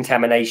proper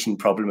contamination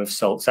problem of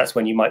salts, that's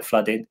when you might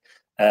flood in,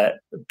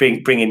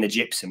 bring in the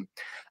gypsum.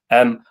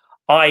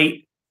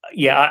 I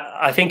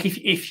think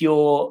if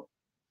you're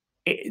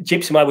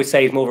gypsum, I would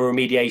say is more of a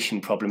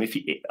remediation problem.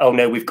 Oh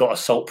no, we've got a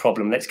salt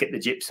problem, let's get the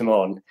gypsum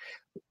on.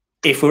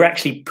 If we're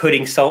actually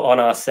putting salt on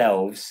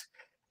ourselves,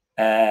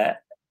 we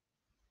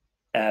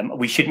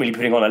shouldn't really be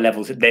putting on our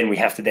levels that then we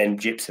have to then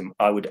gypsum.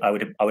 I would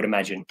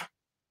imagine.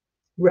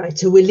 Right.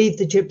 So we'll leave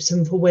the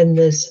gypsum for when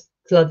there's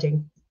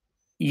flooding.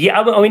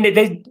 Yeah, I mean,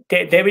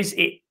 there is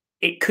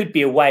it could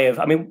be a way of.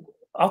 I mean,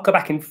 I'll go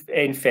back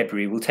in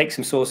February. We'll take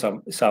some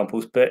soil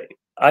samples, but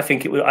I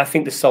think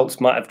the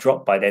salts might have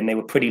dropped by then. They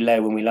were pretty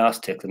low when we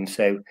last took them,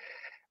 so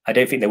I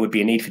don't think there would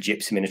be a need for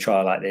gypsum in a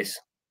trial like this.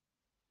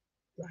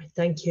 Right,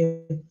 thank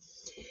you.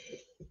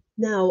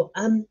 Now,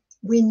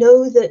 we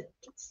know that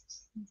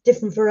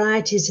different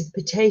varieties of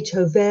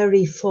potato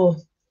vary for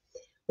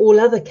all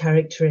other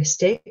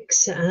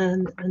characteristics,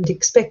 and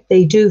expect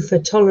they do for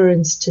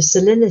tolerance to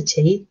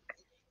salinity.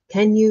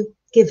 Can you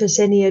give us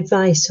any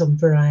advice on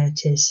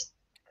varieties?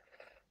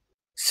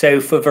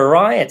 So for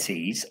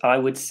varieties, I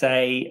would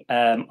say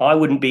I'm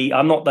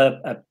not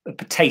a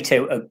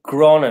potato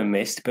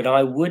agronomist, but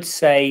I would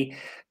say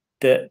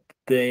that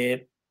there's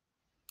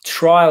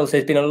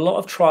been a lot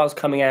of trials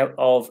coming out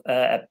of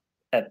a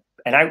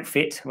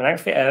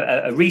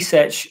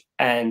research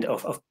and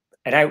of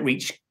an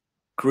outreach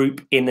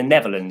group in the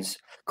Netherlands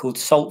called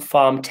Salt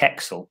Farm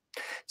Texel.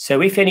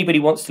 So if anybody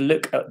wants to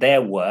look at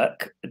their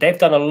work, they've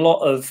done a lot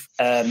of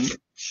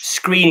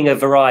screening of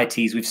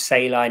varieties with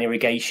saline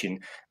irrigation.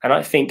 And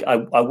I think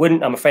I'm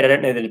afraid I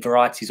don't know the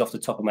varieties off the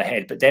top of my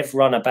head, but they've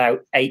run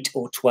about 8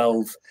 or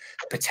 12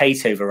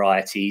 potato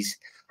varieties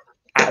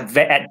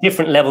at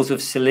different levels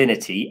of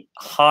salinity,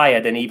 higher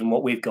than even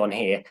what we've gone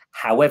here.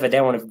 However,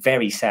 they're on a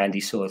very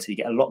sandy soil, so you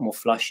get a lot more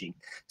flushing.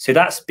 So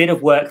that's a bit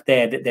of work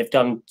there that they've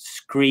done,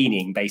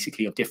 screening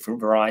basically of different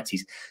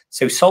varieties.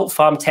 So Salt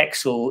Farm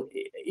Texel,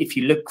 if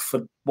you look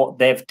for what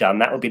they've done,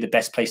 that would be the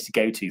best place to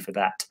go to for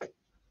that.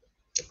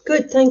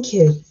 Good, thank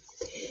you.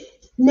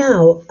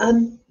 Now,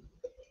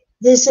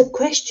 there's a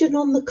question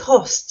on the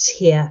costs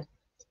here.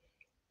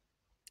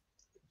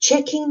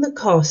 Checking the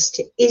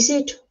cost, is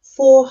it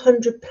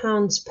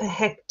 £400 per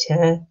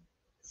hectare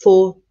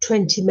for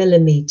 20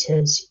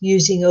 millimetres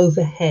using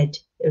overhead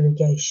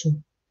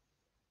irrigation?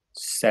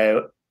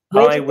 So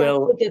where did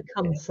that figure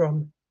come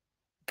from?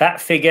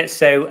 That figure,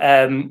 so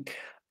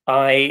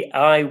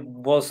I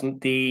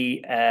wasn't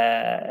the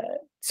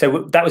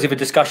so that was a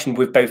discussion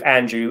with both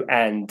Andrew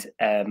and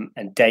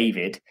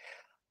David.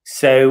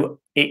 So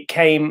it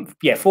came,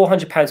 yeah,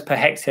 £400 per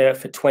hectare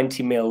for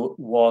 20 mil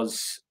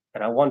was.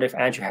 And I wonder if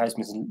Andrew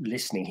Hausman's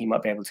listening. He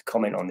might be able to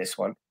comment on this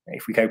one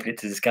if we open it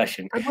to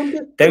discussion. I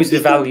wonder, those are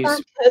the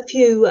values.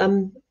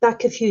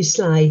 Back a few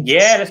slides.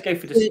 Yeah, let's go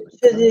for this.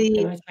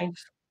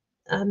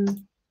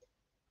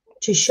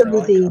 To show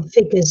the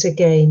figures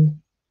again.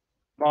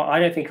 Well, I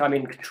don't think I'm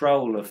in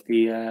control of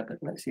the. But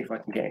let's see if I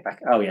can get it back.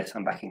 Oh yes,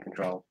 I'm back in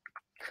control.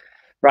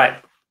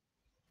 Right.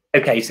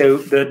 Okay. So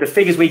the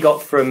figures we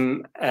got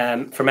from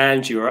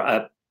Andrew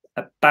are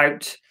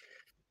about.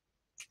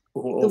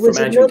 Or from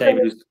Andrew and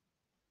David was.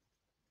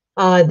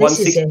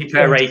 160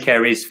 per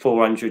acre is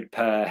 400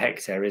 per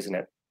hectare, isn't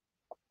it?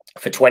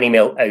 For 20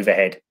 mil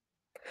overhead.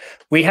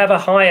 We have a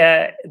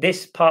higher,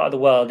 this part of the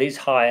world is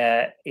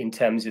higher in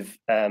terms of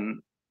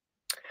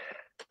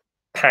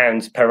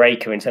pounds per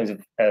acre in terms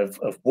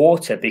of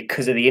water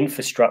because of the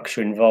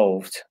infrastructure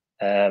involved.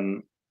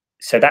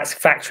 So that's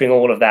factoring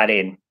all of that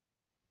in.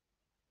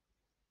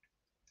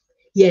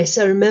 Yes,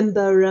 I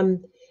remember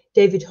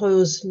David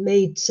Hoyles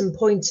made some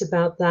points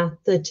about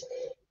that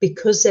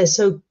because they're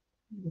so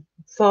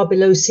far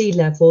below sea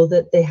level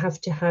that they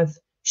have to have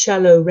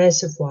shallow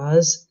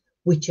reservoirs,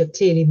 which are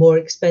clearly more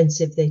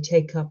expensive. They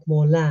take up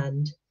more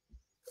land.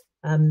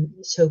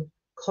 So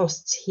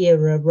costs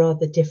here are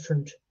rather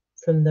different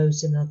from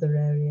those in other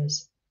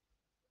areas.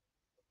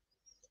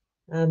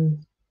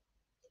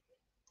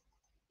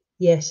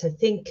 Yes, I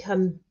think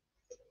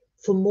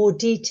for more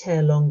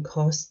detail on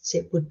costs,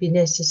 it would be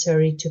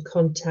necessary to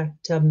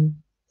contact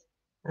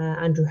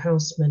Andrew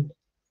Hausman.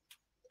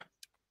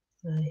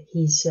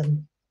 He's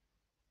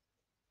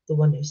the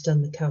one who's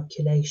done the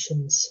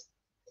calculations.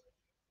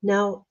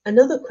 Now,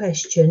 another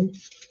question,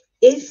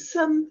 if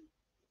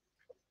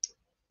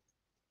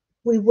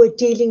we were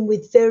dealing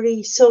with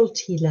very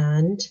salty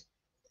land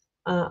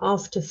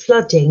after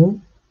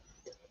flooding,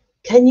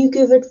 can you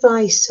give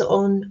advice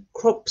on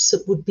crops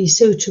that would be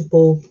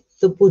suitable,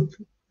 that would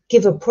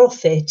give a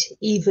profit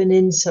even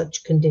in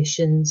such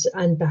conditions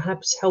and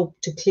perhaps help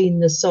to clean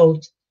the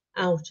salt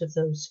out of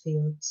those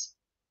fields?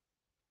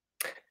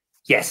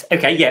 Yes.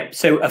 Okay. Yeah.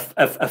 So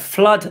a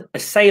flood, a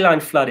saline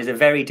flood, is a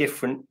very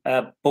different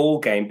ball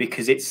game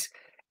because it's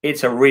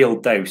a real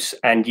dose,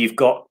 and you've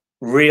got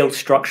real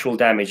structural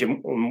damage.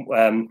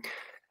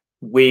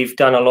 We've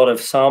done a lot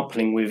of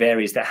sampling with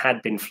areas that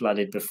had been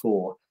flooded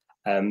before,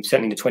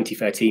 certainly the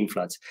 2013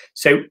 floods.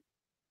 So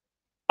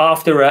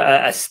after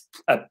a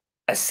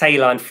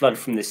saline flood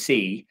from the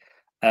sea,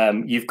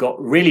 you've got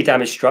really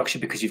damaged structure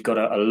because you've got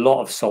a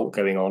lot of salt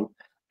going on.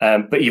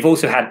 But you've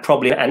also had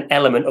probably an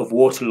element of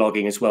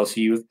waterlogging as well.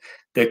 So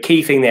the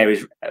key thing there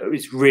is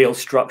real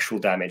structural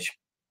damage.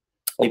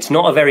 It's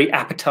not a very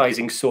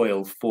appetizing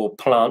soil for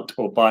plant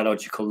or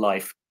biological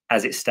life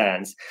as it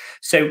stands.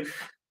 So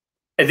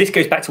this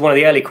goes back to one of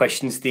the early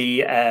questions,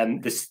 the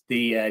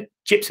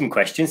gypsum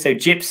question. So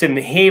gypsum,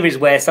 here is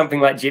where something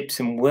like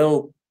gypsum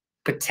will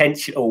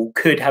potentially or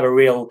could have a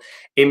real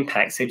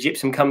impact. So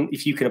gypsum,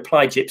 if you can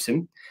apply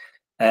gypsum,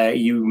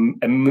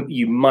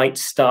 you might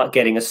start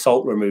getting a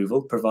salt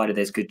removal, provided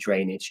there's good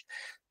drainage.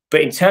 But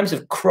in terms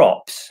of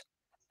crops,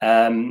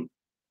 we're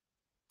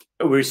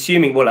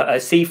assuming, well, a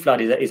sea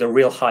flood is a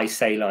real high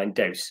saline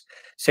dose.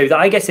 So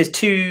I guess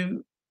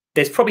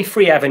there's probably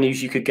 3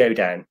 avenues you could go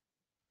down.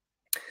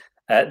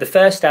 The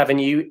first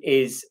avenue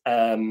is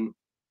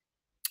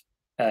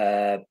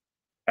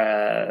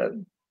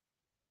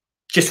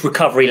just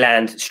recovery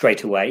land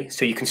straight away,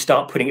 so you can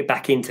start putting it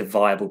back into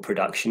viable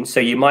production. So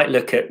you might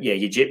look at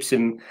your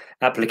gypsum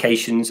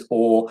applications,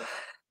 or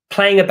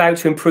playing about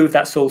to improve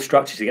that soil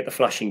structure to get the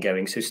flushing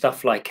going. So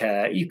stuff like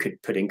you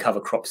could put in cover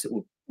crops that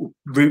will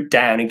root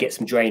down and get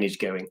some drainage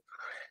going.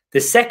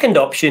 The second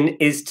option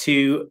is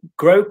to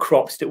grow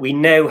crops that we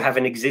know have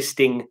an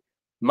existing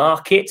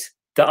market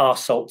that are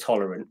salt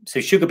tolerant.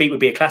 So sugar beet would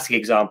be a classic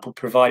example,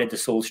 provided the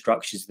soil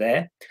structure's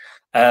there.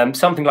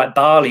 Something like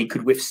barley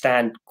could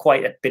withstand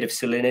quite a bit of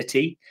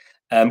salinity.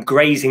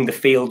 Grazing the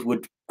field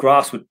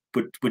grass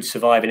would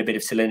survive in a bit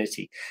of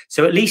salinity.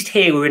 So at least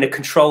here we're in a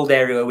controlled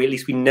area where at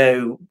least we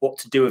know what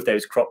to do with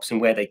those crops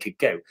and where they could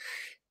go.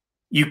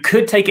 You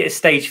could take it a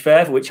stage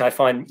further, which I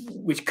find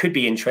could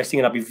be interesting,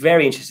 and I'd be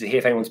very interested to hear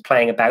if anyone's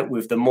playing about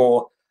with the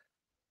more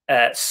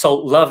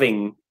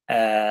salt-loving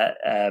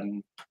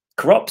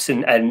crops.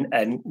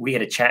 And we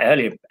had a chat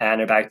earlier,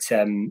 Anne, about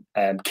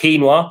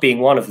quinoa being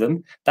one of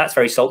them. That's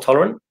very salt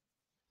tolerant.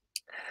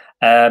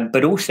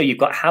 But also you've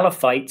got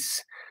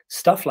halophytes,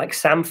 stuff like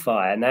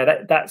samphire. Now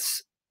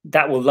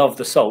that will love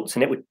the salts,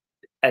 and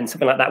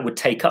something like that would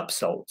take up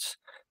salts.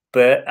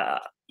 But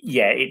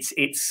yeah,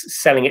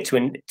 it's selling it to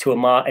an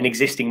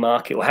existing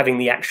market, or having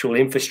the actual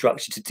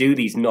infrastructure to do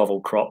these novel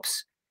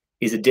crops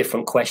is a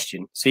different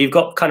question. So you've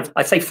got kind of,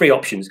 I'd say, 3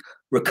 options: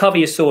 recover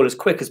your soil as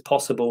quick as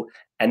possible,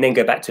 and then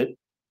go back to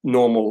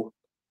normal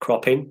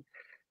cropping.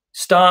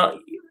 Start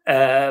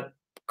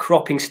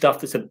cropping stuff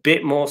that's a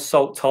bit more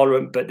salt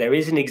tolerant, but there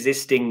is an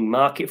existing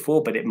market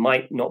for, but it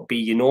might not be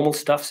your normal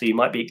stuff. So you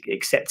might be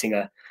accepting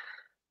a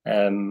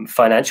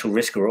financial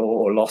risk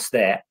or loss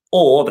there.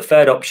 Or the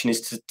third option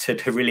is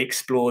to really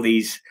explore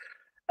these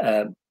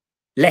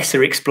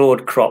lesser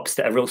explored crops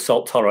that are real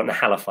salt tolerant, the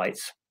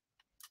halophytes.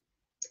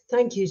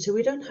 Thank you. So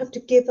we don't have to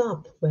give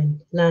up when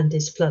land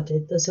is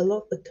flooded. There's a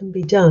lot that can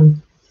be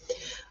done.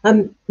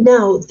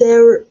 Now,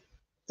 there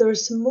are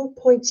some more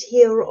points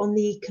here on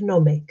the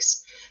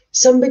economics.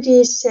 Somebody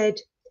has said,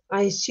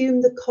 I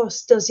assume the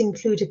cost does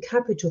include a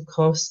capital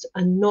cost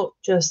and not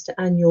just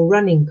annual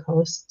running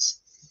costs.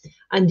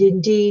 And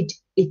indeed,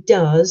 it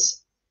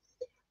does.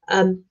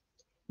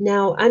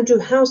 Now, Andrew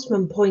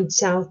Houseman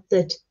points out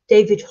that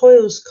David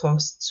Hoyle's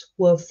costs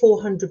were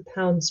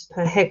 £400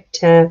 per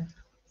hectare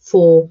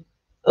for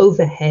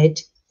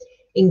overhead,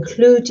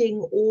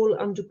 including all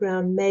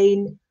underground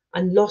main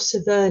and loss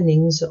of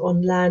earnings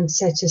on land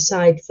set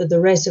aside for the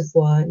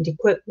reservoir and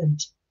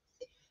equipment.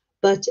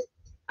 But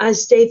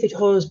as David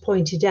Hoyle has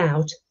pointed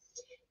out,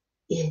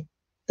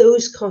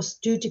 those costs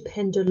do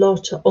depend a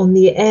lot on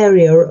the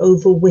area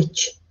over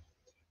which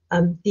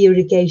the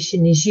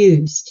irrigation is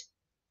used.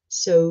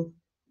 So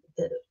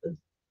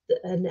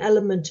an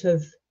element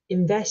of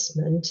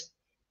investment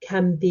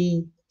can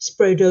be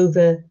spread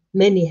over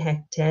many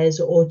hectares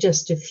or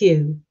just a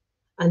few,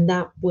 and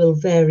that will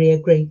vary a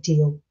great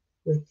deal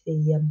with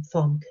the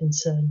farm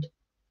concerned.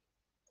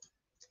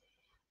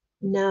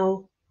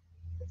 Now,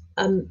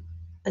 an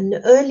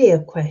earlier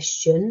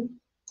question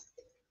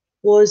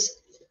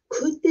was,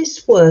 could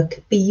this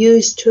work be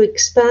used to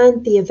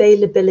expand the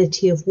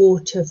availability of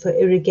water for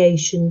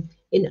irrigation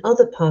in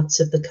other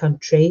parts of the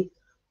country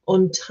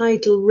on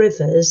tidal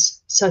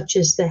rivers such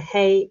as the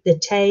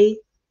Tay,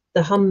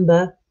 the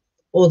Humber,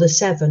 or the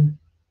Severn?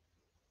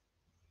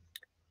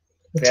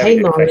 The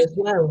Tamar as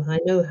well, I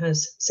know,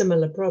 has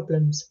similar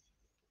problems.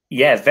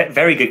 Yeah,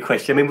 very good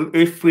question. I mean,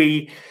 if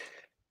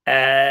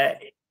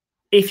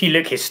you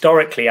look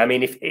historically, I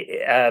mean,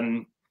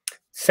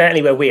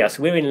 certainly where we are,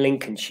 so we're in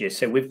Lincolnshire,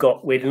 so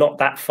we're not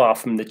that far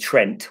from the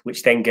Trent,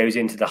 which then goes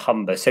into the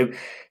Humber. So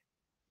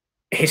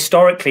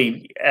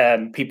historically,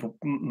 people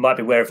might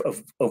be aware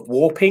of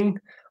warping,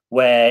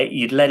 where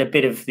you'd let a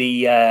bit of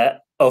the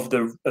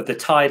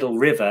tidal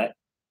river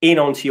in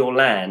onto your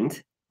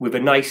land with a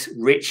nice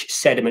rich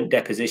sediment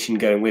deposition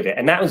going with it,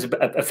 and that was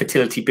a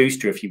fertility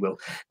booster, if you will.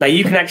 Now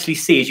you can actually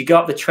see as you go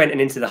up the Trent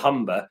and into the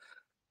Humber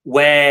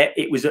where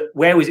it was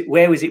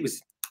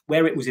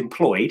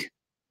employed,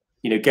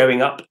 you know,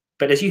 going up.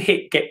 But as you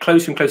get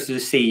closer and closer to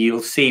the sea,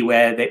 you'll see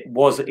where it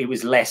was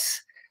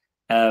less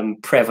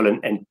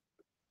prevalent, and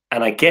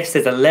I guess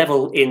there's a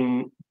level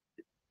in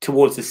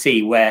towards the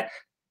sea where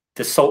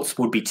the salts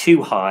would be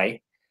too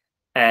high,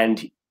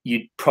 and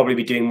you'd probably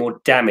be doing more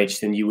damage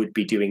than you would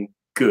be doing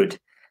good.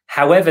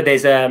 However,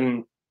 there's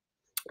so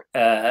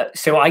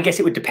I guess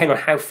it would depend on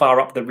how far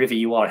up the river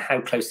you are and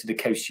how close to the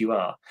coast you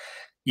are.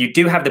 You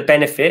do have the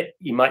benefit,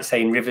 you might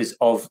say, in rivers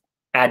of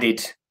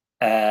added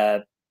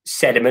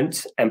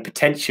sediment and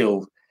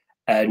potential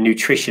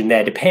nutrition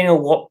there, depending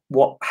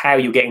on how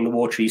you're getting the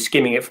water. Are you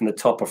skimming it from the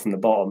top or from the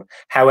bottom?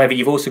 However,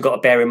 you've also got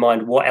to bear in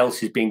mind what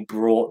else is being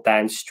brought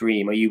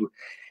downstream. Are you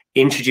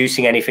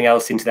introducing anything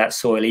else into that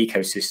soil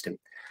ecosystem?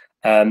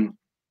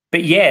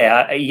 But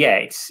yeah,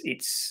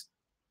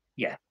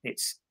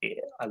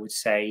 I would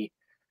say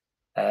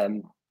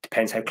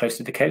depends how close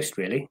to the coast,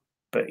 really.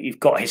 But you've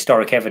got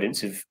historic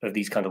evidence of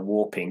these kind of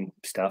warping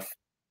stuff.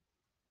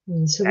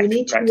 So we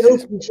need to be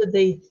open to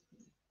the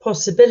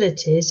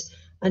possibilities,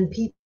 and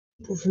people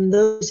people from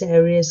those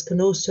areas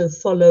can also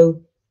follow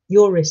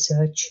your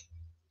research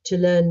to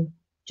learn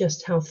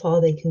just how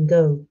far they can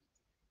go.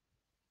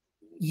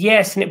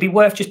 Yes, and it'd be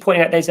worth just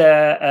pointing out there's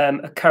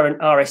a current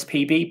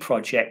RSPB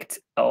project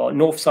on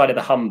north side of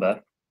the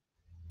Humber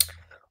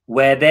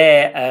where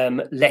they're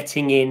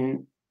letting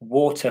in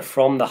water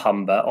from the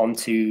Humber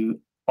onto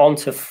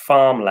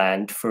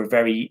farmland for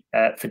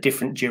for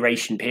different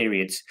duration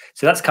periods.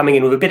 So that's coming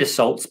in with a bit of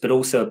salts, but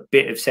also a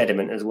bit of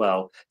sediment as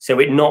well. So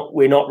we're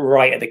not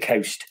right at the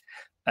coast,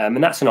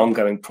 and that's an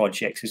ongoing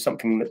project. So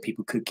something that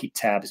people could keep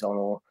tabs on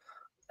or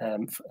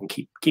and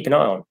keep an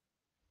eye on.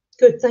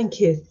 Good, thank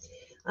you.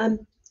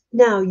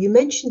 Now, you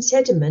mentioned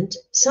sediment.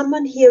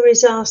 Someone here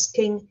is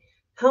asking,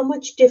 how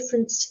much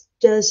difference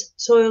does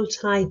soil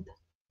type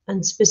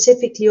and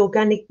specifically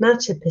organic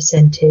matter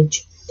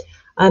percentage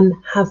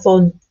have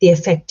on the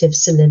effect of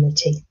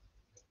salinity?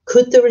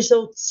 Could the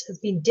results have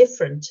been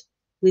different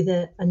with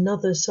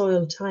another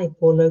soil type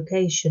or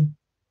location?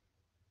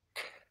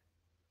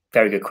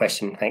 Very good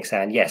question. Thanks,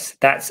 Anne. Yes,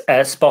 that's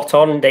spot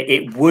on.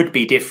 It would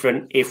be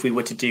different if we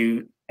were to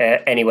do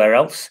anywhere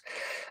else.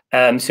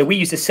 So we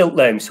use a silt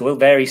loam soil,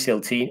 very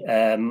silty.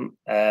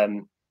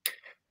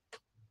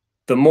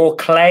 The more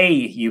clay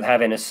you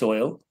have in a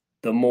soil,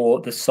 the more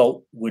the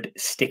salt would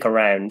stick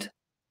around,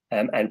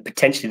 and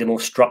potentially the more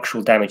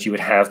structural damage you would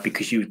have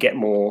because you would get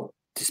more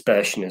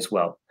dispersion as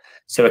well.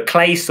 So a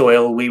clay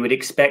soil, we would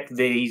expect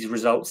these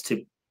results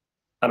to,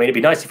 I mean, it'd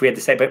be nice if we had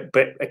the same, but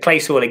a clay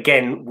soil,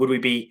 again, would we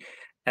be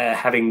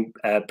having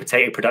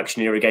potato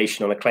production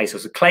irrigation on a clay soil?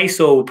 So clay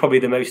soil would probably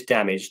be the most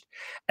damaged.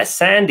 A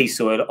sandy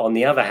soil, on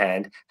the other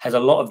hand, has a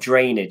lot of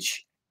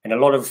drainage and a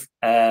lot of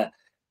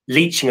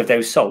leaching of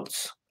those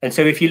salts. And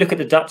so if you look at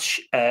the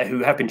Dutch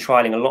who have been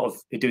trialing a lot of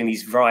doing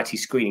these variety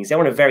screenings, they're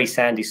on a very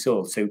sandy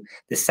soil. So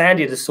the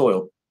sandier the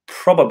soil,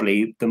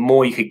 probably the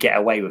more you could get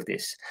away with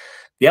this.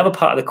 The other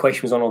part of the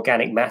question was on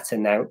organic matter.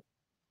 Now,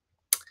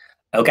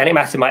 organic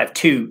matter might have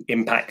two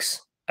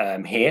impacts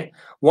here.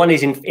 One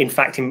is in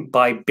fact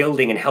by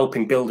building and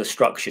helping build a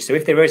structure. So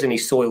if there is any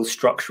soil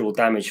structural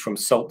damage from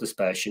salt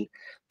dispersion,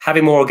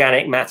 having more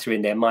organic matter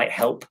in there might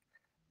help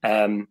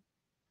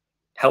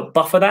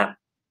buffer that.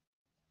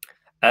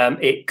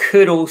 It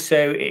could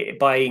also,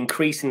 by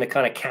increasing the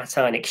kind of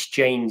cation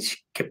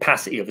exchange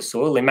capacity of the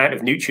soil, the amount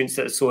of nutrients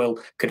that the soil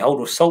could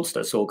hold or salts that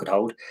the soil could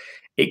hold,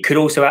 it could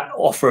also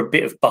offer a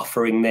bit of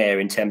buffering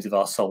there in terms of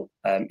our salt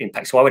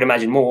impact. So I would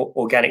imagine more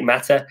organic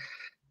matter.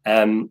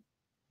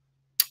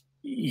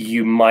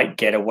 You might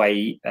get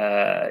away,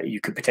 you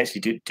could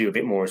potentially do a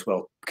bit more as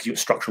well because you've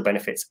got structural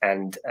benefits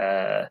and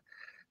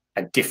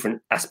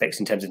different aspects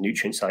in terms of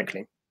nutrient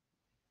cycling.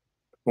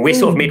 We're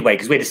sort of midway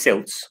because we're the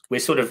silts. We're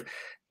sort of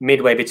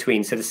midway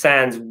between. So the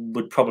sands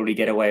would probably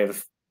get away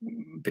with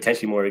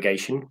potentially more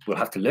irrigation. We'll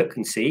have to look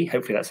and see.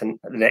 Hopefully that's the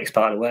next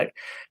part of the work.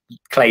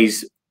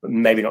 Clays,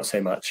 maybe not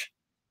so much.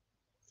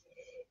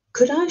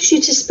 Could I ask you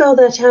to spell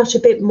that out a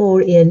bit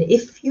more, Iain?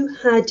 If you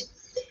had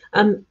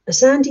a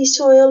sandy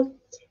soil,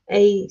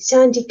 a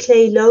sandy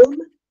clay loam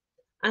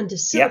and a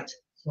silt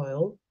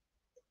soil,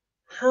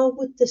 how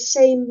would the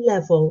same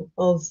level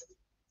of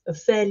a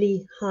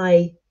fairly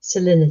high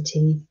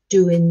salinity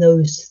do in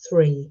those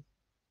three?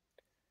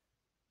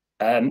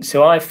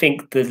 So I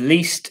think the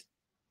least,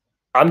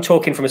 I'm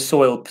talking from a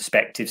soil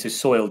perspective, so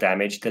soil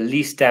damage, the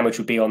least damage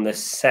would be on the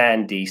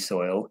sandy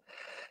soil.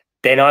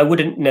 Then I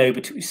wouldn't know,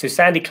 so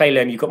sandy clay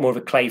loam, you've got more of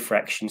a clay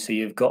fraction, so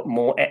you've got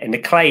more, and the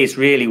clay is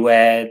really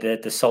where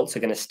the salts are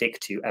going to stick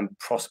to and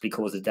possibly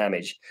cause the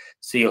damage.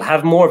 So you'll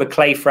have more of a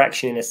clay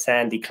fraction in a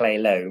sandy clay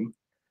loam.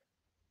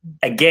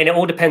 Again, it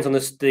all depends on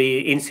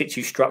the in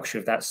situ structure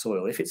of that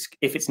soil. If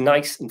it's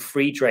nice and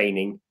free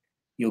draining,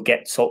 you'll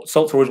get salts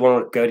always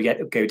want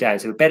to go down.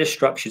 So a better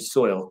structured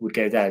soil would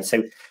go down.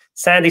 So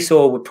sandy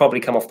soil would probably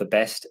come off the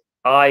best.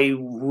 I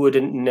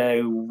wouldn't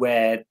know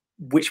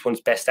which one's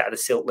best out of the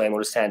silt loam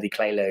or the sandy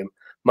clay loam.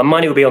 My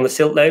money would be on the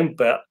silt loam,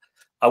 but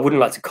I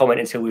wouldn't like to comment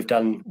until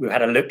we've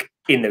had a look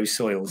in those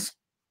soils.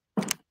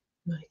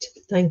 Right,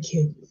 thank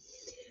you.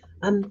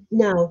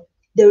 Now,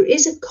 there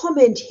is a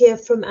comment here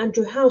from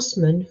Andrew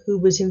Houseman, who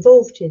was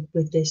involved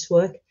with this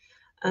work,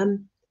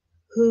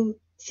 who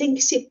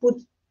thinks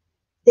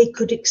they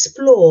could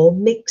explore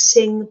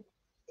mixing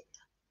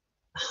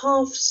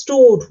half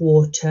stored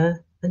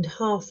water and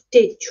half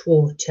ditch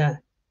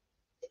water.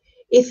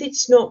 If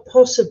it's not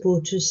possible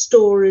to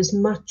store as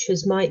much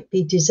as might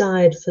be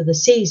desired for the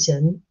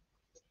season,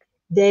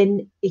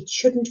 then it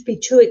shouldn't be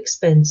too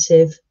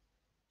expensive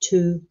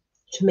to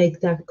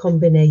make that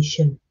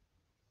combination.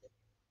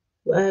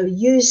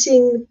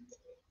 In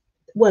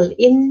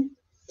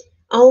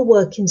our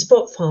work in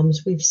Spot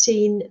Farms, we've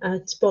seen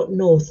at Spot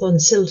North on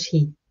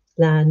silty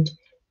land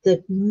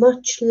that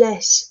much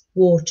less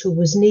water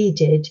was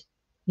needed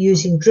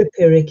using drip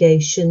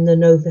irrigation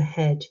than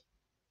overhead.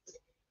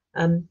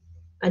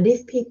 And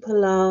if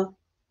people are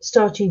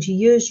starting to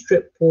use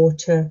drip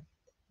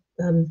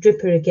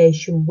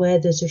irrigation where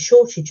there's a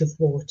shortage of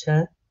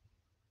water,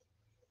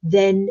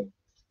 then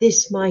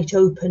this might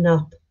open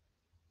up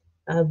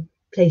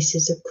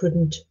places that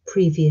couldn't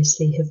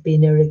previously have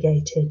been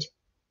irrigated.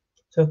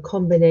 so a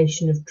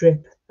combination of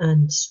drip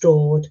and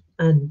stored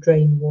and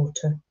drain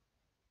water.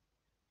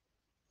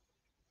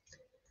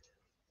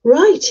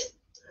 Right,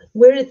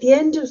 we're at the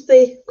end of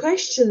the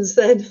questions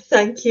then.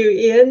 Thank you,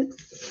 Iain.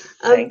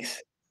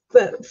 Thanks.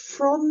 But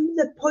from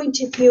the point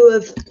of view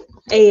of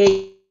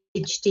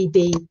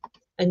AHDB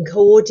and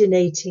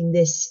coordinating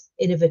this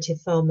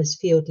Innovative Farmers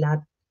Field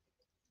Lab,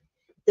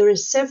 there are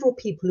several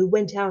people who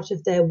went out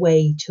of their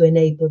way to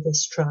enable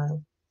this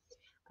trial.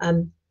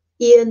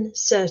 Iain,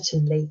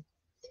 certainly,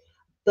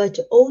 but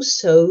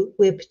also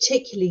we're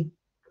particularly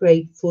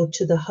grateful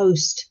to the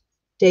host,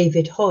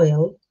 David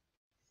Hoyle.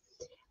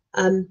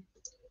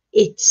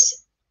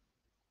 It's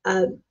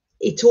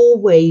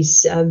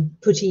always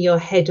putting your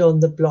head on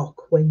the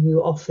block when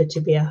you offer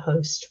to be a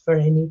host for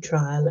any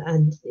trial,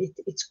 and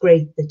it's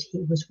great that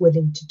he was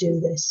willing to do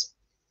this.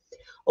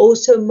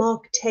 Also,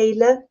 Mark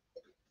Taylor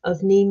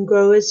of Neem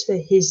Growers for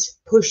his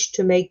push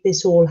to make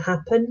this all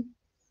happen.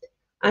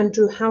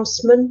 Andrew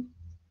Houseman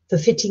for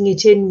fitting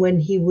it in when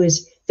he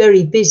was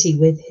very busy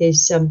with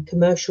his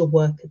commercial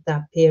work at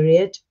that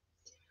period.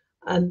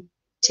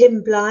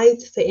 Tim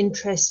Blythe for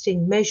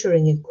interesting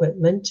measuring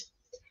equipment,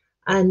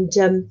 and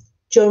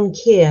John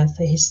Keir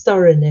for his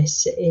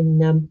thoroughness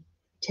in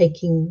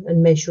taking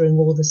and measuring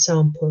all the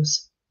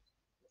samples.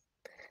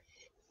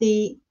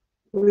 The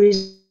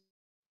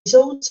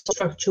results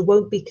structure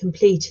won't be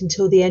complete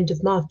until the end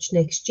of March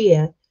next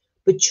year,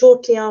 but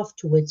shortly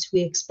afterwards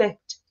we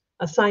expect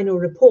a final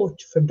report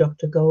from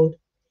Dr. Gould,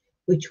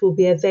 which will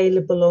be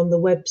available on the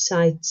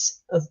websites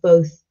of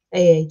both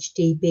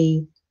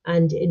AHDB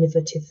and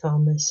Innovative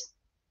Farmers.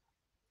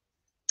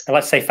 I'd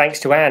like to say thanks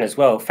to Anne as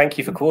well. Thank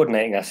you for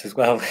coordinating us as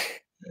well.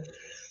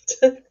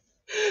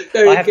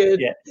 Very good.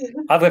 Yeah,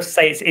 I'd have to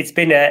say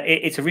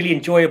it's a really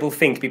enjoyable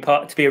thing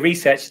to be a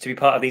researcher, to be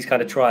part of these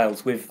kind of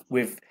trials with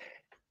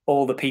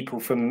all the people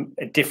from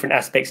different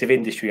aspects of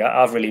industry.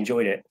 I've really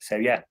enjoyed it. So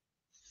yeah.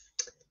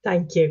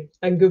 Thank you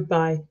and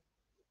goodbye.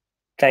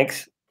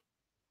 Thanks.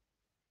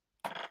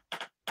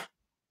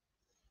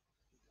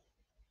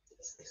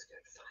 Let's go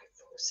 5,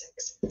 4,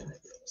 6, 5.